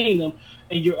not playing them,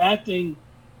 and you're acting.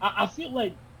 I feel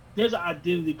like there's an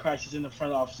identity crisis in the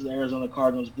front office of the Arizona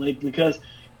Cardinals, Blake, because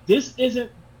this isn't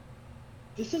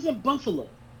Buffalo,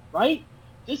 right?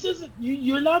 This isn't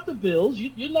you're not the Bills.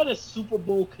 You're not a Super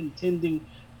Bowl contending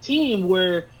team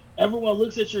where everyone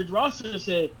looks at your roster and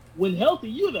says, when healthy,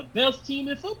 you're the best team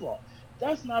in football.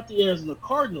 That's not the Arizona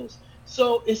Cardinals.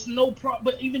 So it's no problem.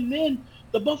 But even then,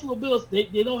 the Buffalo Bills, they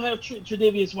don't have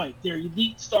Tre'Davious White, their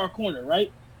elite star corner,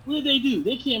 right? What did they do?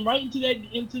 They came right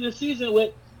into the season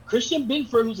with Christian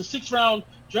Benford, who's a 6th-round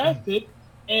draft pick,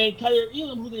 and Kyer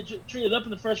Elam, who they traded up in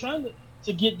the first round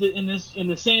to get in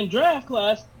the same draft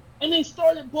class, and they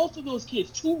started both of those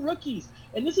kids, 2 rookies.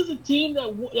 And this is a team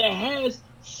that has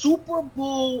Super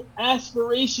Bowl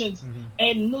aspirations,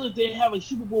 and know that they have a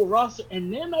Super Bowl roster,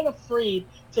 and they're not afraid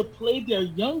to play their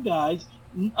young guys,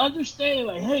 understanding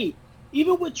like, hey,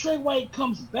 even when Trey White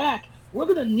comes back, we're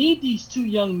going to need these 2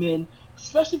 young men,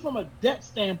 especially from a depth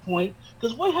standpoint,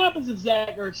 because what happens if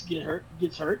Zach Ertz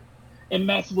gets hurt and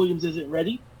Max Williams isn't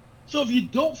ready? So if you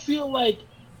don't feel like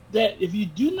that, if you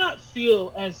do not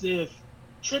feel as if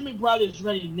Trey McBride is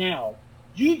ready now,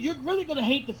 you're really going to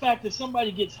hate the fact that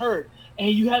somebody gets hurt and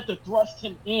you have to thrust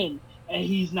him in and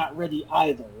he's not ready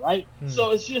either, right?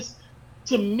 So it's just,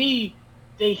 to me,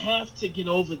 they have to get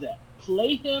over that.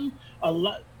 Play him a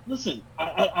lot. Listen,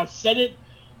 I said it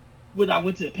when I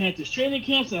went to the Panthers training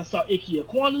camps and I saw Ike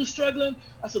Ekwonu struggling.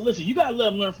 I said, listen, you got to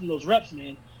let him learn from those reps,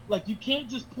 man. Like, you can't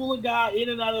just pull a guy in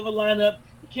and out of a lineup.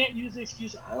 You can't use the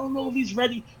excuse, I don't know if he's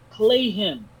ready. Play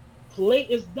him.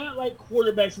 It's not like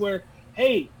quarterbacks where,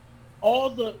 hey, all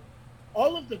of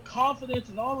the confidence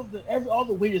and all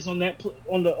the weight is on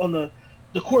the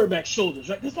quarterback's shoulders,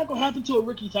 right? That's not going to happen to a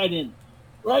rookie tight end,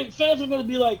 right? Fans are going to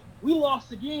be like, we lost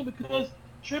the game because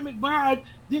Trey McBride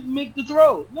didn't make the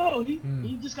throw. No,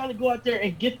 he just got to go out there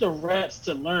and get the reps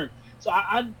to learn. So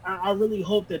I really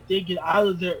hope that they get out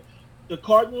of the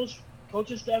Cardinals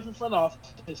coaching staff and front office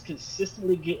is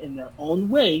consistently get in their own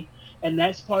way, and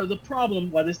that's part of the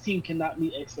problem why this team cannot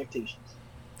meet expectations.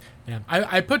 Yeah,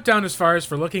 I put down as far as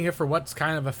for looking at for what's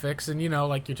kind of a fix, and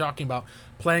like you're talking about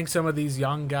playing some of these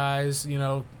young guys.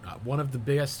 One of the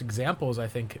biggest examples I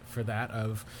think for that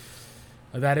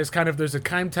is kind of, there's a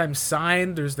Keim time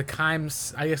sign, there's the Keim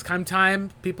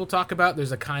time people talk about,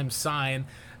 there's a Keim sign.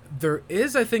 There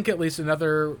is, I think, at least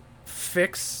another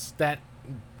fix that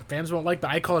fans won't like, but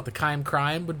I call it the Keim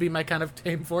crime would be my kind of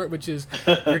name for it, which is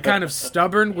you're kind of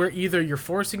stubborn, where either you're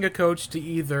forcing a coach to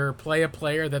either play a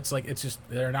player that's like, it's just,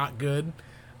 they're not good.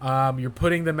 You're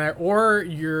putting them there, or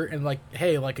you're, and like,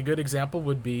 hey, like a good example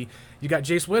would be, you got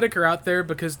Jace Whitaker out there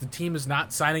because the team is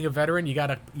not signing a veteran. You got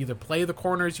to either play the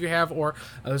corners you have, or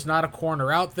there's not a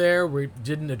corner out there. We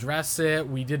didn't address it.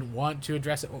 We didn't want to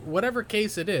address it. Whatever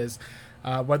case it is,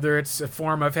 whether it's a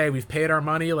form of, hey, we've paid our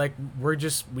money, like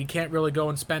we can't really go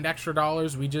and spend extra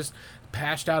dollars. We just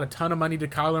passed out a ton of money to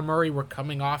Kyler Murray. We're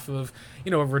coming off of,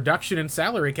 a reduction in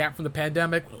salary cap from the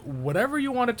pandemic. Whatever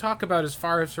you want to talk about as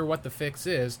far as for what the fix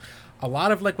is, a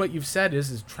lot of like what you've said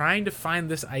is trying to find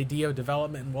this idea of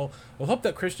development, and we'll hope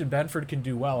that Christian Benford can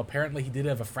do well. Apparently he did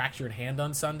have a fractured hand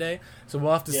on Sunday, so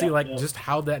we'll have to see just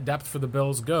how that depth for the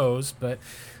Bills goes. But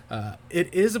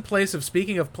it is a place of,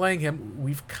 speaking of playing him,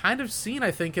 we've kind of seen, I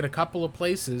think, in a couple of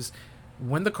places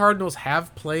when the Cardinals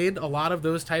have played a lot of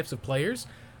those types of players.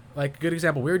 Like, a good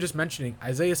example, we were just mentioning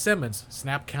Isaiah Simmons,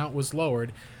 snap count was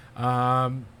lowered.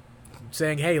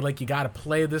 Saying, hey, like, you got to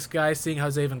play this guy, seeing how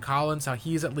Zaven Collins, how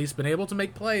he's at least been able to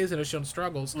make plays and has shown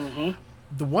struggles.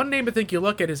 The one name I think you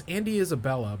look at is Andy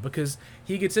Isabella, because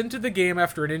he gets into the game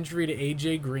after an injury to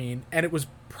AJ Green, and it was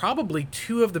probably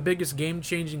two of the biggest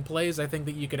game-changing plays I think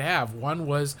that you could have. One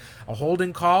was a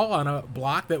holding call on a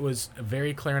block that was a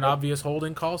very clear and obvious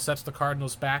holding call, sets the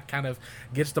Cardinals back, kind of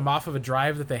gets them off of a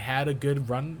drive that they had a good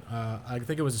run. I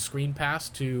think it was a screen pass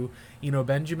to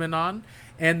Benjamin on.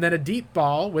 And then a deep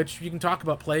ball, which you can talk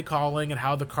about play calling and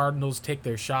how the Cardinals take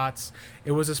their shots.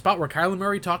 It was a spot where Kyler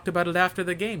Murray talked about it after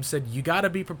the game, said, you got to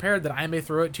be prepared that I may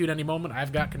throw it to you at any moment.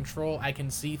 I've got control. I can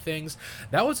see things.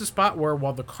 That was a spot where,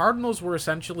 while the Cardinals were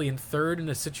essentially in third in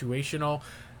a situational,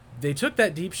 they took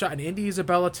that deep shot, and Andy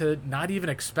Isabella, to not even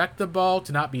expect the ball,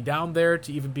 to not be down there,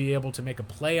 to even be able to make a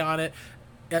play on it.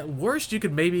 At worst, you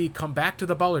could maybe come back to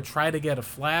the ball or try to get a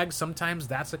flag. Sometimes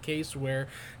that's a case where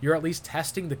you're at least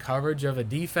testing the coverage of a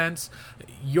defense.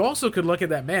 You also could look at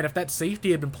that, man, if that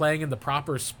safety had been playing in the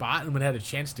proper spot and would have had a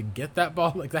chance to get that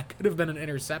ball, like that could have been an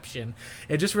interception.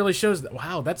 It just really shows that,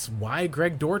 wow, that's why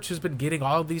Greg Dortch has been getting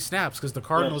all of these snaps, because the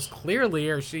Cardinals clearly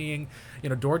are seeing,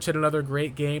 Dortch had another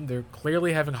great game. They're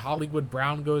clearly having Hollywood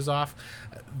Brown goes off.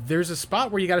 There's a spot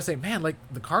where you got to say, man, like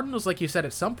the Cardinals, like you said,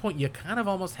 at some point you kind of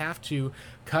almost have to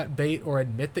cut bait or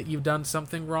admit that you've done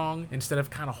something wrong instead of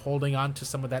kind of holding on to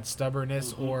some of that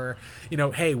stubbornness or,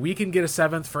 hey, we can get a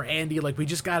seventh for Andy. Like, we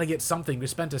just got to get something. We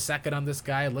spent a second on this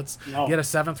guy. Let's get a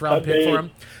seventh round pick for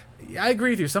him. I agree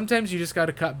with you. Sometimes you just got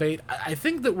to cut bait. I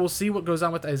think that we'll see what goes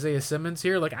on with Isaiah Simmons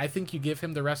here. Like, I think you give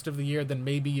him the rest of the year, then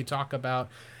maybe you talk about,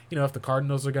 if the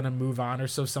Cardinals are going to move on or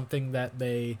so, something that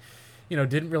they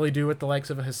didn't really do with the likes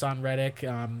of a Hassan Reddick.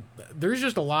 There's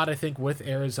just a lot, I think, with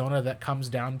Arizona that comes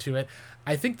down to it.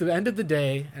 I think the end of the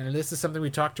day, and this is something we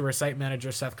talked to our site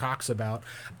manager, Seth Cox, about,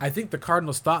 I think the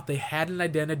Cardinals thought they had an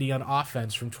identity on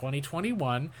offense from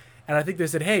 2021, and I think they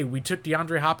said, hey, we took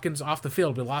DeAndre Hopkins off the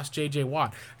field. We lost J.J.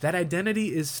 Watt. That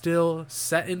identity is still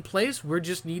set in place. We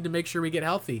just need to make sure we get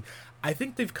healthy. I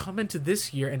think they've come into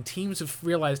this year, and teams have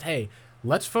realized, hey,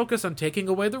 let's focus on taking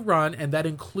away the run, and that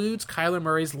includes Kyler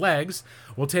Murray's legs.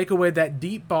 We'll take away that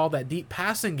deep ball, that deep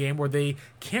passing game where they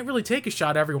can't really take a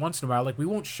shot every once in a while. Like, we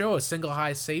won't show a single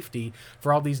high safety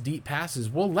for all these deep passes.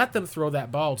 We'll let them throw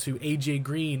that ball to A.J.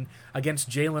 Green against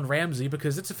Jalen Ramsey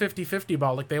because it's a 50-50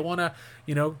 ball. Like, they want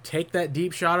to, take that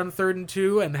deep shot on 3rd and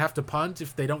 2 and have to punt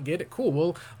if they don't get it. Cool,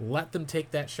 we'll let them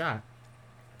take that shot.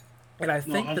 And I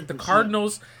think that the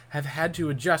Cardinals have had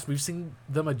to adjust. We've seen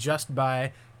them adjust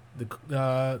by...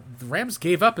 The Rams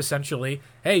gave up, essentially.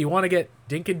 Hey, you want to get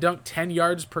dink and dunk 10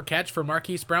 yards per catch for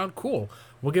Marquise Brown? Cool.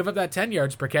 We'll give up that 10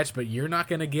 yards per catch, but you're not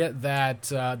going to get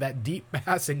that deep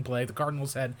passing play. The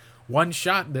Cardinals had one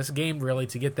shot in this game, really,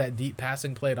 to get that deep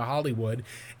passing play to Hollywood,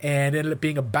 and it ended up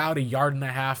being about 1.5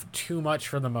 yards too much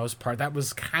for the most part. That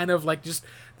was kind of like just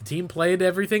the team played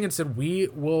everything and said, we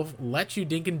will let you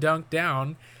dink and dunk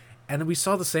down. And we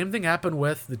saw the same thing happen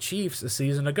with the Chiefs a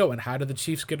season ago. And how did the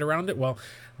Chiefs get around it? Well,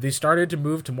 they started to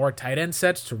move to more tight end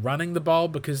sets, to running the ball,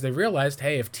 because they realized,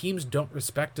 hey, if teams don't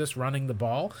respect us running the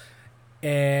ball,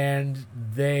 and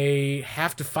they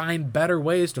have to find better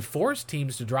ways to force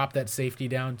teams to drop that safety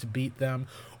down to beat them,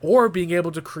 or being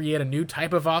able to create a new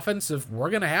type of offense, if we're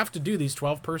going to have to do these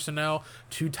 12 personnel,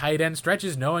 2 tight end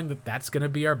stretches, knowing that that's going to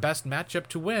be our best matchup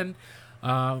to win.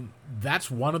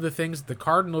 That's one of the things. The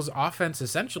Cardinals' offense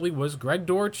essentially was Greg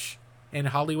Dortch and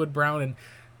Hollywood Brown.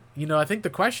 And, I think the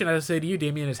question I would say to you,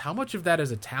 Damian, is how much of that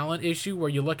is a talent issue where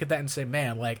you look at that and say,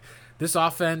 man, like this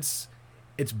offense,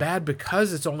 it's bad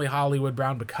because it's only Hollywood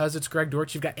Brown, because it's Greg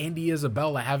Dortch. You've got Andy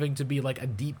Isabella having to be like a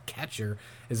deep catcher.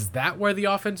 Is that where the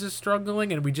offense is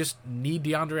struggling and we just need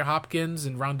DeAndre Hopkins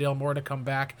and Rondale Moore to come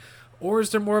back? Or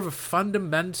is there more of a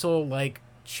fundamental,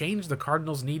 change the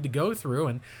Cardinals need to go through?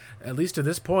 And at least to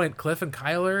this point, Cliff and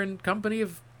Kyler and company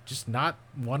have just not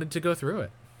wanted to go through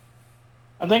it.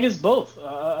 I think it's both.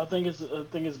 I think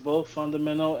it's both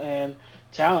fundamental and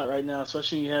talent right now.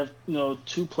 Especially you have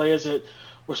 2 players that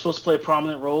were supposed to play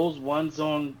prominent roles. One's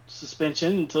on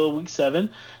suspension until week 7,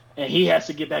 and he has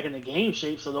to get back into game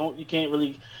shape. So you can't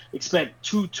really expect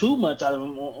too much out of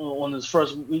him on his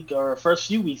first week or first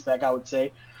few weeks back, I would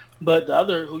say. But the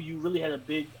other, who you really had a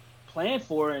big plan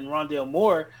for, in Rondale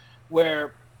Moore,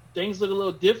 where things look a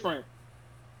little different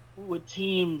with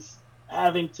teams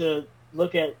having to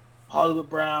look at Hollywood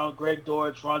Brown, Greg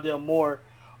Dortch, Rondale Moore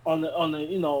on the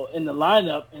in the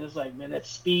lineup, and it's like, man, that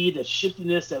speed, that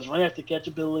shiftiness, that's run after catch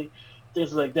ability,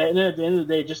 things like that. And then at the end of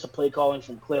the day, just the play calling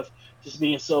from Cliff just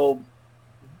being so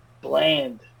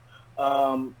bland,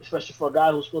 especially for a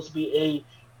guy who's supposed to be a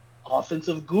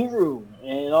offensive guru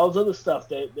and all this other stuff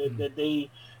that they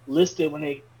listed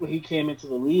when he came into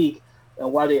the league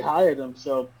and why they hired him.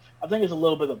 So I think it's a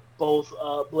little bit of both,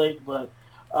 Blake. But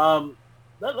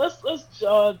let's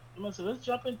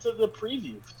jump into the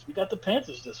preview. We got the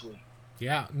Panthers this week.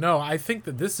 Yeah, no, I think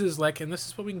that this is like, and this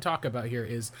is what we can talk about here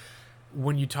is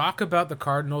when you talk about the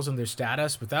Cardinals and their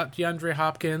status without DeAndre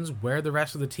Hopkins, where the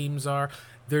rest of the teams are,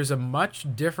 there's a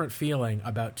much different feeling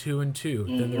about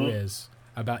 2-2 than there is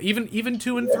about even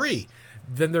 2-3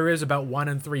 than there is about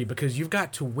 1-3, because you've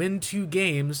got to win 2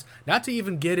 games, not to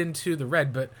even get into the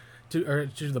red, but to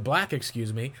the black,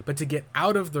 excuse me, but to get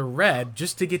out of the red,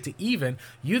 just to get to even,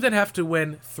 you then have to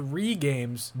win 3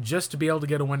 games just to be able to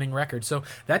get a winning record. So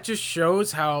that just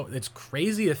shows how it's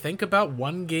crazy to think about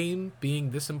one game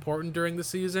being this important during the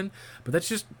season, but that's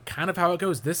just kind of how it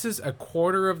goes. This is a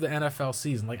quarter of the NFL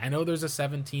season. Like, I know there's a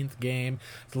 17th game.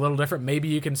 It's a little different. Maybe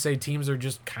you can say teams are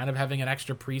just kind of having an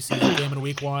extra preseason game in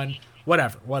week 1.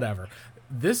 Whatever.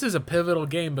 This is a pivotal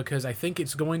game because I think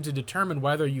it's going to determine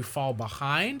whether you fall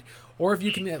behind or if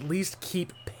you can at least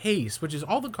keep pace, which is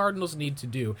all the Cardinals need to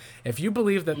do. If you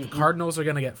believe that the Cardinals are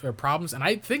going to get their problems, and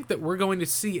I think that we're going to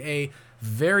see a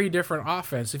very different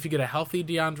offense if you get a healthy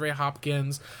DeAndre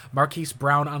Hopkins, Marquise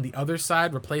Brown on the other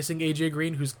side, replacing AJ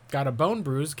Green, who's got a bone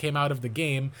bruise, came out of the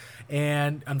game.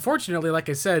 And unfortunately, like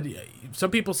I said, some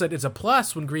people said it's a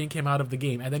plus when Green came out of the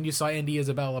game. And then you saw Andy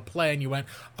Isabella play and you went,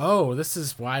 oh, this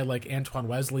is why like Antoine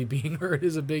Wesley being hurt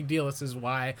is a big deal. This is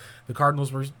why the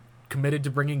Cardinals were committed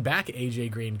to bringing back AJ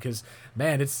Green, because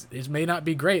man, it may not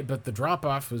be great, but the drop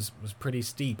off was pretty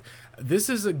steep. This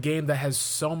is a game that has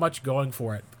so much going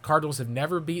for it. The Cardinals have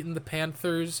never beaten the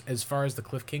Panthers as far as the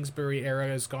Cliff Kingsbury era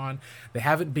has gone. They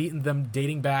haven't beaten them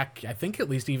dating back, I think, at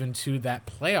least even to that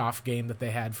playoff game that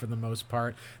they had for the most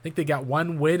part. I think they got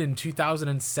one win in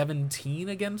 2017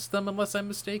 against them, unless I'm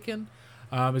mistaken.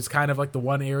 It's kind of like the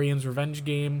one Arians revenge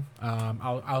game.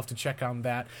 I'll have to check on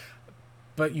that.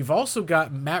 But you've also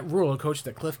got Matt Rhule, a coach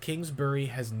that Cliff Kingsbury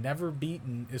has never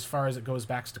beaten as far as it goes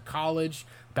back to college,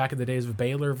 back in the days of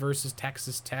Baylor versus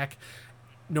Texas Tech.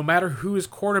 No matter who his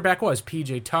quarterback was,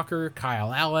 P.J. Tucker,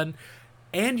 Kyle Allen,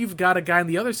 and you've got a guy on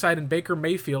the other side in Baker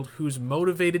Mayfield who's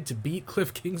motivated to beat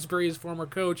Cliff Kingsbury, his former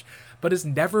coach, but has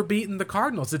never beaten the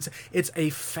Cardinals. It's a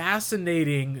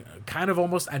fascinating, kind of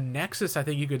almost a nexus, I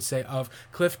think you could say, of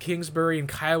Cliff Kingsbury and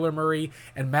Kyler Murray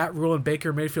and Matt Rhule and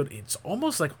Baker Mayfield. It's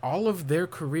almost like all of their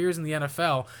careers in the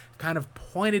NFL kind of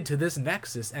pointed to this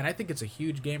nexus, and I think it's a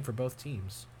huge game for both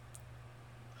teams.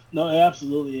 No, it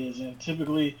absolutely is, and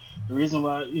typically the reason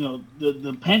why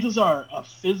the Panthers are a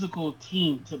physical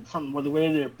team from the way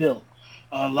they're built.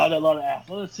 A lot of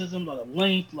athleticism, a lot of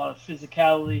length, a lot of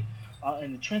physicality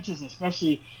in the trenches,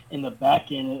 especially in the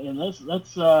back end. And let's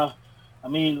typically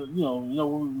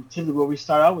where we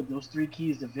start out with those 3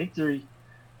 keys to victory,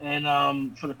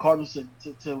 and for the Cardinals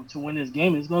to win this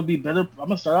game, it's going to be better. I'm going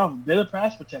to start off with better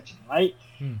pass protection, right?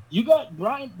 You got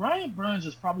Brian Burns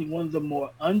is probably one of the more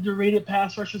underrated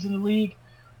pass rushers in the league,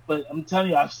 but I'm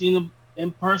telling you, I've seen him in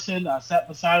person. I sat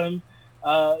beside him,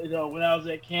 when I was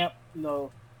at camp.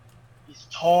 He's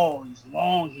tall, he's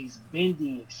long, he's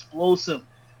bendy, explosive.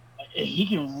 He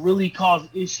can really cause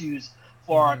issues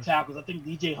for our tackles. I think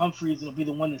DJ Humphries will be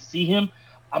the one to see him.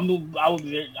 I would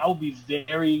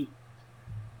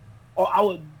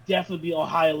definitely be on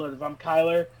high alert if I'm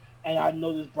Kyler, and I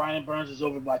know this Brian Burns is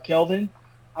over by Kelvin.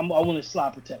 I want his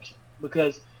slot protection,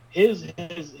 because his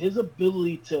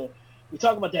ability to, we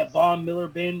talk about that Von Miller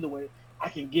bend, the way I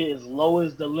can get as low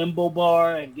as the limbo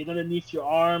bar and get underneath your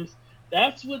arms.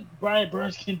 That's what Brian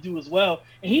Burns can do as well.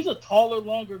 And he's a taller,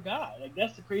 longer guy. Like,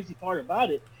 that's the crazy part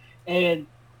about it. And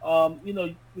what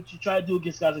you try to do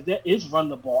against guys like that is run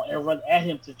the ball and run at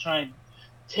him to try and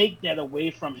take that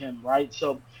away from him, right?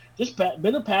 So just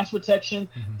better pass protection.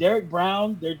 Derek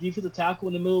Brown, their defensive tackle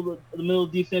in the middle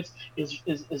of defense,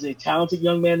 is a talented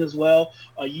young man as well.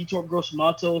 Yetur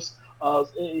Gross-Matos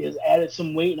has added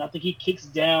some weight, and I think he kicks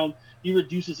down. He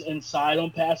reduces inside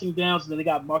on passing downs. And then they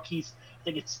got Marquise, I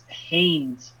think it's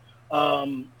Haynes,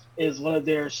 is one of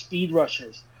their speed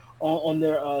rushers on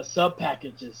their sub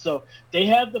packages. So they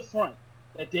have the front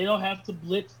that they don't have to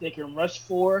blitz. They can rush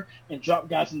forward and drop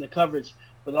guys in the coverage.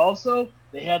 But also,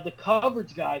 they have the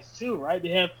coverage guys, too, right? They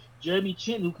have Jeremy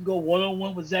Chinton, who can go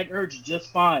one-on-one with Zach Ertz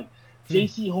just fine.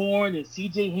 J.C. Horn and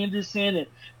C.J. Henderson and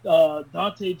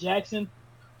Dante Jackson,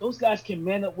 those guys can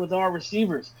man up with our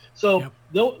receivers. So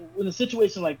in a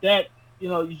situation like that,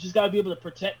 you just got to be able to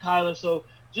protect Kyler. So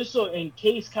in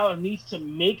case Kyler needs to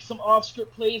make some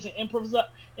off-script plays and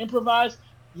improvise,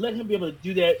 let him be able to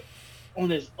do that on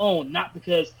his own, not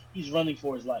because he's running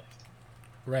for his life.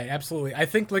 Right, absolutely. I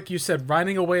think, like you said,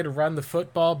 finding a way to run the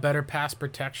football, better pass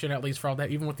protection, at least for all that,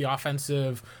 even with the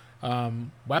offensive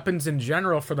weapons in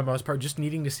general for the most part, just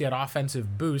needing to see an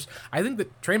offensive boost. I think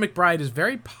that Trey McBride is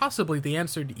very possibly the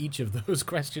answer to each of those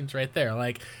questions right there.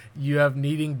 Like, you have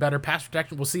needing better pass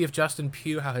protection. We'll see if Justin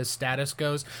Pugh, how his status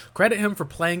goes. Credit him for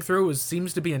playing through. It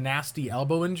seems to be a nasty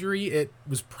elbow injury. It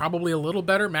was probably a little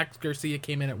better. Max Garcia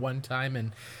came in at one time,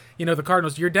 and the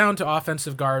Cardinals, you're down to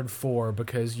offensive guard 4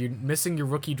 because you're missing your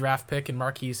rookie draft pick in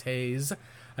Marquise Hayes.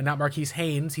 Not Marquise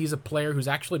Haynes. He's a player who's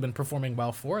actually been performing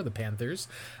well for the Panthers.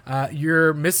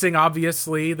 You're missing,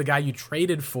 obviously, the guy you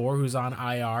traded for, who's on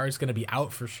IR. Is going to be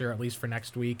out for sure, at least for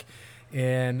next week.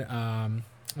 And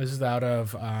this is out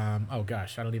of, oh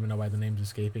gosh, I don't even know why the name's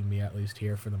escaping me, at least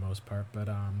here for the most part. But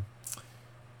I'll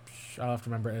have to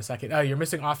remember it in a second. Oh, you're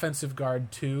missing offensive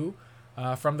guard 2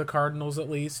 from the Cardinals, at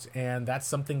least. And that's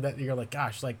something that you're like,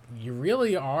 gosh, like, you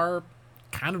really are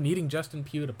kind of needing Justin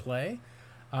Pugh to play.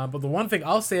 But the one thing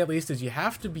I'll say, at least, is you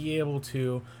have to be able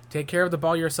to take care of the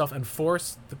ball yourself and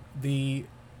force the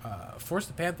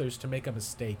Panthers to make a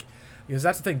mistake. Because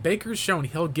that's the thing. Baker's shown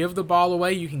he'll give the ball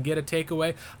away. You can get a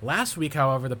takeaway. Last week,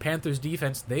 however, the Panthers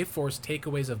defense, they forced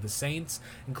takeaways of the Saints,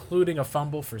 including a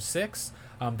fumble for 6.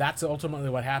 That's ultimately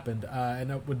what happened.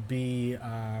 And it would be...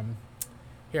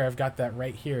 here, I've got that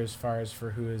right here as far as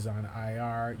for who is on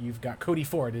IR. You've got Cody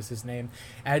Ford is his name.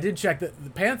 And I did check that the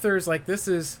Panthers, like, this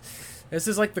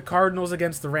is like the Cardinals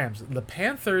against the Rams. The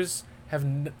Panthers have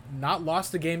not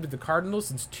lost a game to the Cardinals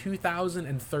since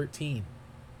 2013.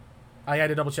 I had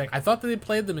to double check. I thought that they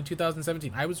played them in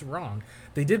 2017. I was wrong.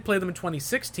 They did play them in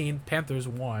 2016. Panthers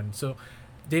won. So,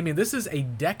 Damien, this is a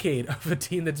decade of a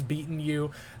team that's beaten you.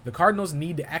 The Cardinals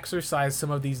need to exercise some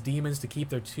of these demons to keep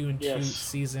their 2-2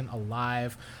 season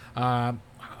alive. I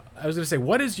was going to say,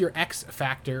 what is your X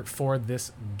factor for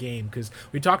this game? Because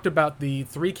we talked about the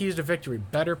 3 keys to victory: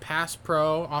 better pass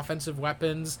pro, offensive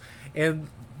weapons, and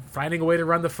finding a way to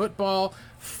run the football,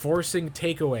 forcing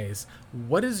takeaways.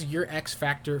 What is your X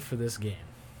factor for this game?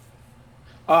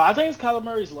 I think it's Kyler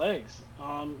Murray's legs.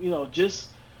 Just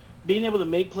being able to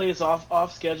make plays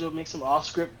off schedule, make some off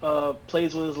script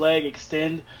plays with his leg,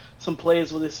 extend some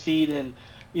plays with his feet, and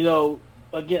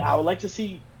again, I would like to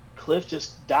see Cliff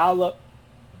just dial up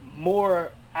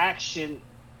more action,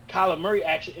 Kyler Murray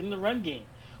action in the run game,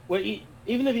 where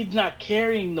even if he's not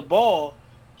carrying the ball,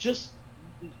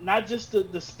 not just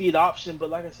the speed option, but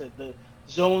like I said, the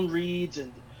zone reads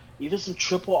and even some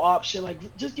triple option,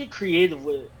 like just get creative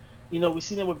with it. We've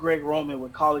seen it with Greg Roman,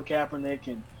 with Colin Kaepernick,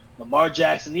 and Lamar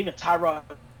Jackson, even Tyrod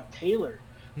Taylor.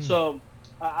 So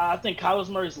I think Kyler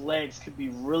Murray's legs could be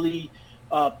really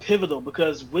pivotal,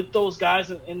 because with those guys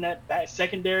in that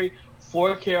secondary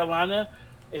for Carolina,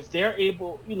 if they're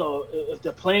able, if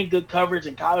they're playing good coverage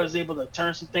and Kyler's able to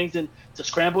turn some things into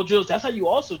scramble drills, that's how you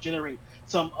also generate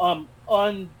some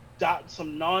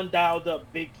non-dialed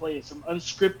up big plays, some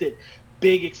unscripted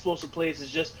big explosive plays.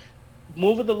 Is just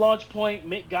moving the launch point,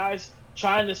 make guys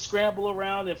trying to scramble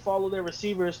around and follow their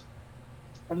receivers.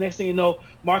 And next thing you know,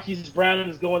 Marquise Brown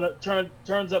is going up,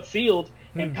 turns up field,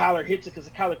 and Kyler hits it, because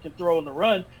Kyler can throw on the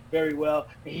run very well,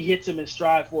 and he hits him in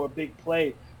stride for a big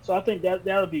play. So I think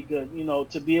that'll be good,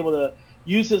 to be able to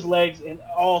use his legs in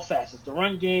all facets. The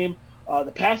run game,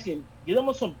 the pass game, get him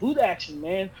on some boot action,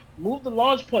 man. Move the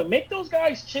launch point. Make those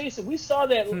guys chase it. We saw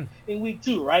that in week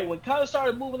 2, right? When Kyler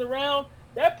started moving around,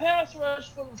 that pass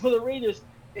rush for the Raiders,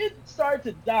 it started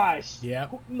to die. Yeah.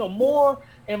 More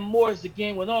and more as the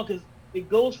game went on, because it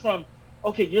goes from,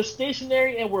 okay, you're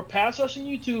stationary and we're pass rushing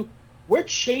you, to we're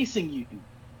chasing you.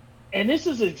 And this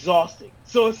is exhausting.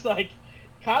 So it's like,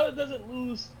 Kyler doesn't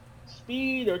lose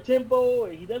speed or tempo,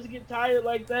 and he doesn't get tired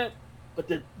like that, but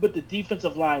the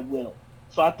defensive line will.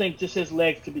 So I think just his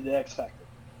legs could be the X factor.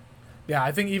 Yeah,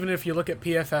 I think even if you look at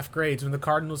PFF grades, when the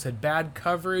Cardinals had bad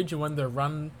coverage and when their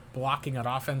run blocking on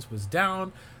offense was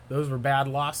down, those were bad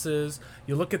losses.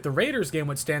 You look at the Raiders game,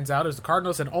 what stands out is the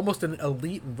Cardinals had almost an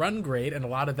elite run grade, and a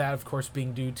lot of that, of course,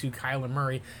 being due to Kyler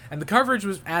Murray. And the coverage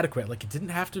was adequate. Like, it didn't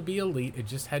have to be elite. It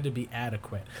just had to be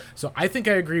adequate. So I think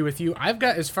I agree with you. I've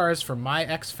got, as far as for my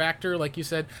X factor, like you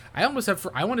said, I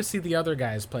want to see the other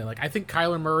guys play. Like, I think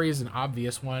Kyler Murray is an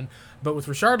obvious one. But with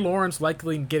Rashard Lawrence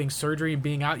likely getting surgery and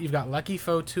being out, you've got Lucky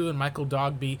Fotu and Michael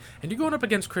Dogby, and you're going up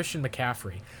against Christian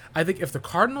McCaffrey. I think if the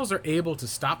Cardinals are able to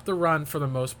stop the run for the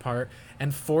most part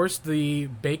and force the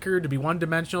Baker to be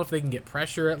one-dimensional, if they can get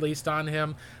pressure at least on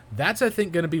him, that's, I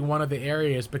think, going to be one of the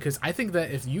areas, because I think that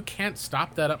if you can't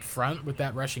stop that up front with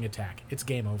that rushing attack, it's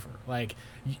game over. Like,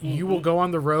 you will go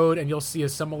on the road and you'll see a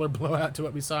similar blowout to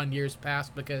what we saw in years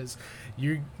past, because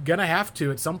you're going to have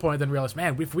to at some point then realize,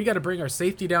 man, if we got to bring our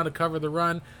safety down to cover the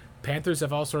run, Panthers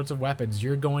have all sorts of weapons.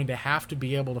 You're going to have to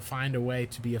be able to find a way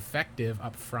to be effective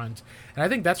up front. And I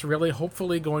think that's really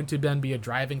hopefully going to then be a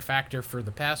driving factor for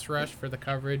the pass rush, for the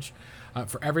coverage,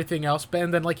 for everything else.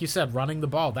 And then, like you said, running the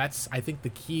ball. That's, I think, the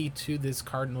key to this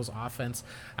Cardinals offense.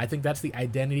 I think that's the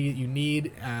identity that you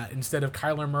need instead of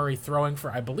Kyler Murray throwing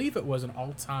for, I believe it was an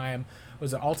all-time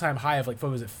high of, like,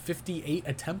 what was it, 58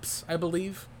 attempts, I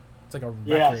believe? It's like a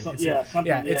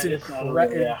record. It's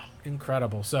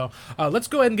incredible. So let's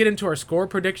go ahead and get into our score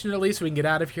prediction at least so we can get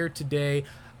out of here today.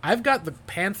 I've got the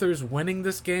Panthers winning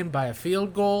this game by a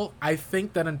field goal. I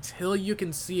think that until you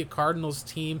can see a Cardinals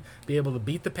team be able to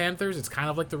beat the Panthers, it's kind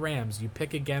of like the Rams. You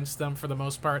pick against them for the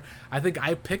most part. I think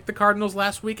I picked the Cardinals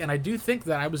last week, and I do think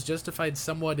that I was justified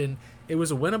somewhat in it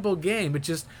was a winnable game. It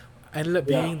just ended up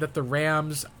being that the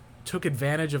Rams took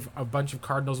advantage of a bunch of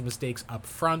Cardinals mistakes up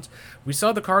front. We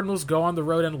saw the Cardinals go on the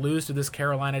road and lose to this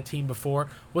Carolina team before.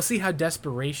 We'll see how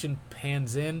desperation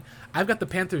pans in. I've got the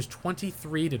Panthers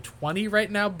 23-20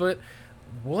 right now, but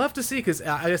we'll have to see because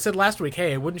I said last week,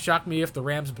 hey, it wouldn't shock me if the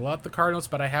Rams blow out the Cardinals,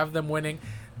 but I have them winning.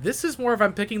 This is more if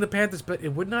I'm picking the Panthers, but it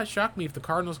would not shock me if the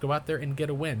Cardinals go out there and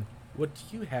get a win. What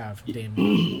do you have,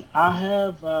 Damien? I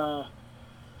have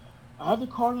the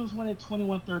Cardinals winning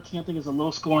 21-13. I think it's a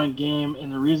low-scoring game,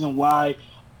 and the reason why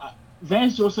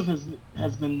Vance Joseph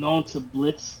has been known to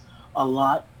blitz a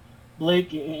lot,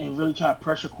 Blake, and really try to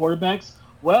pressure quarterbacks.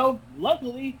 Well,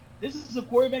 luckily, this is a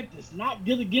quarterback that's not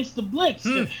good against the blitz.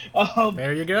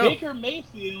 There you go. Baker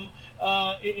Mayfield,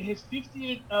 his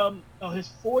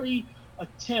 40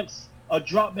 attempts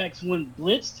dropbacks when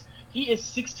blitzed, he is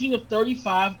 16 of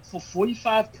 35 for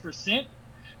 45%.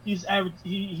 He's average.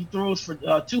 He throws for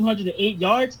 208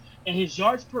 yards, and his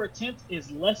yards per attempt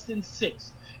is less than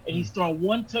 6. And he's thrown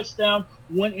 1 touchdown,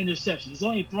 1 interception. He's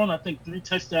only thrown, I think, 3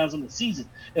 touchdowns on the season,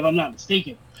 if I'm not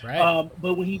mistaken. Right.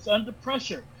 But when he's under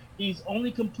pressure, he's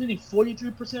only completing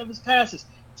 43% of his passes,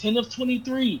 10 of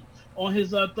 23 on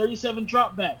his 37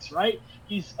 dropbacks. Right.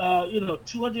 He's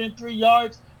 203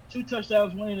 yards, 2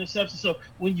 touchdowns, 1 interception. So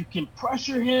when you can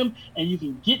pressure him and you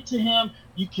can get to him,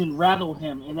 you can rattle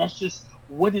him, and that's just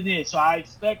what it is. So I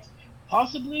expect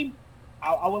possibly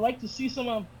I would like to see some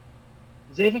of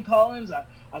Zaven Collins,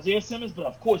 Isaiah Simmons, but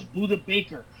of course Buda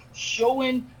Baker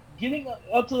getting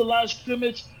up to the line of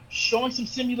scrimmage, showing some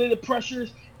simulated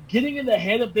pressures, getting in the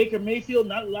head of Baker Mayfield,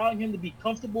 not allowing him to be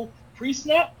comfortable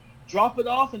pre-snap, drop it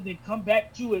off, and then come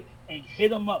back to it and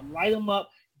hit him up, light him up,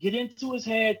 get into his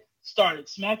head, started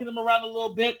smacking him around a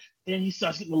little bit, then he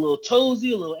starts getting a little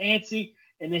toesy, a little antsy,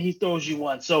 and then he throws you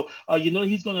one. So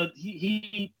he's gonna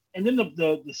and then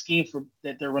the scheme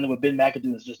that they're running with Ben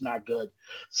McAdoo is just not good.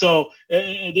 So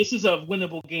this is a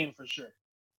winnable game for sure.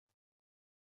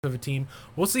 Of a team.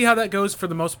 We'll see how that goes for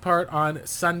the most part on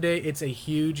Sunday. It's a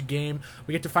huge game.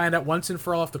 We get to find out once and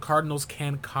for all if the Cardinals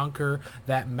can conquer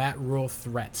that Matt Rule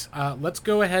threat. Let's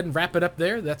go ahead and wrap it up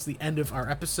there. That's the end of our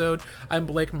episode. I'm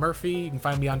Blake Murphy. You can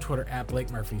find me on Twitter at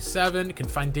BlakeMurphy7. You can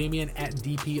find Damien at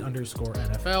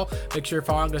DP_NFL. Make sure you're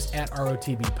following us at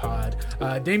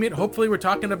ROTBpod. Damien, hopefully we're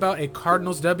talking about a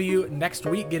Cardinals W next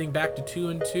week, getting back to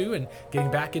 2-2 and getting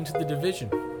back into the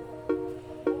division.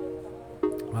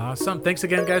 Awesome. Thanks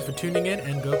again, guys, for tuning in,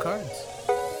 and go Cards.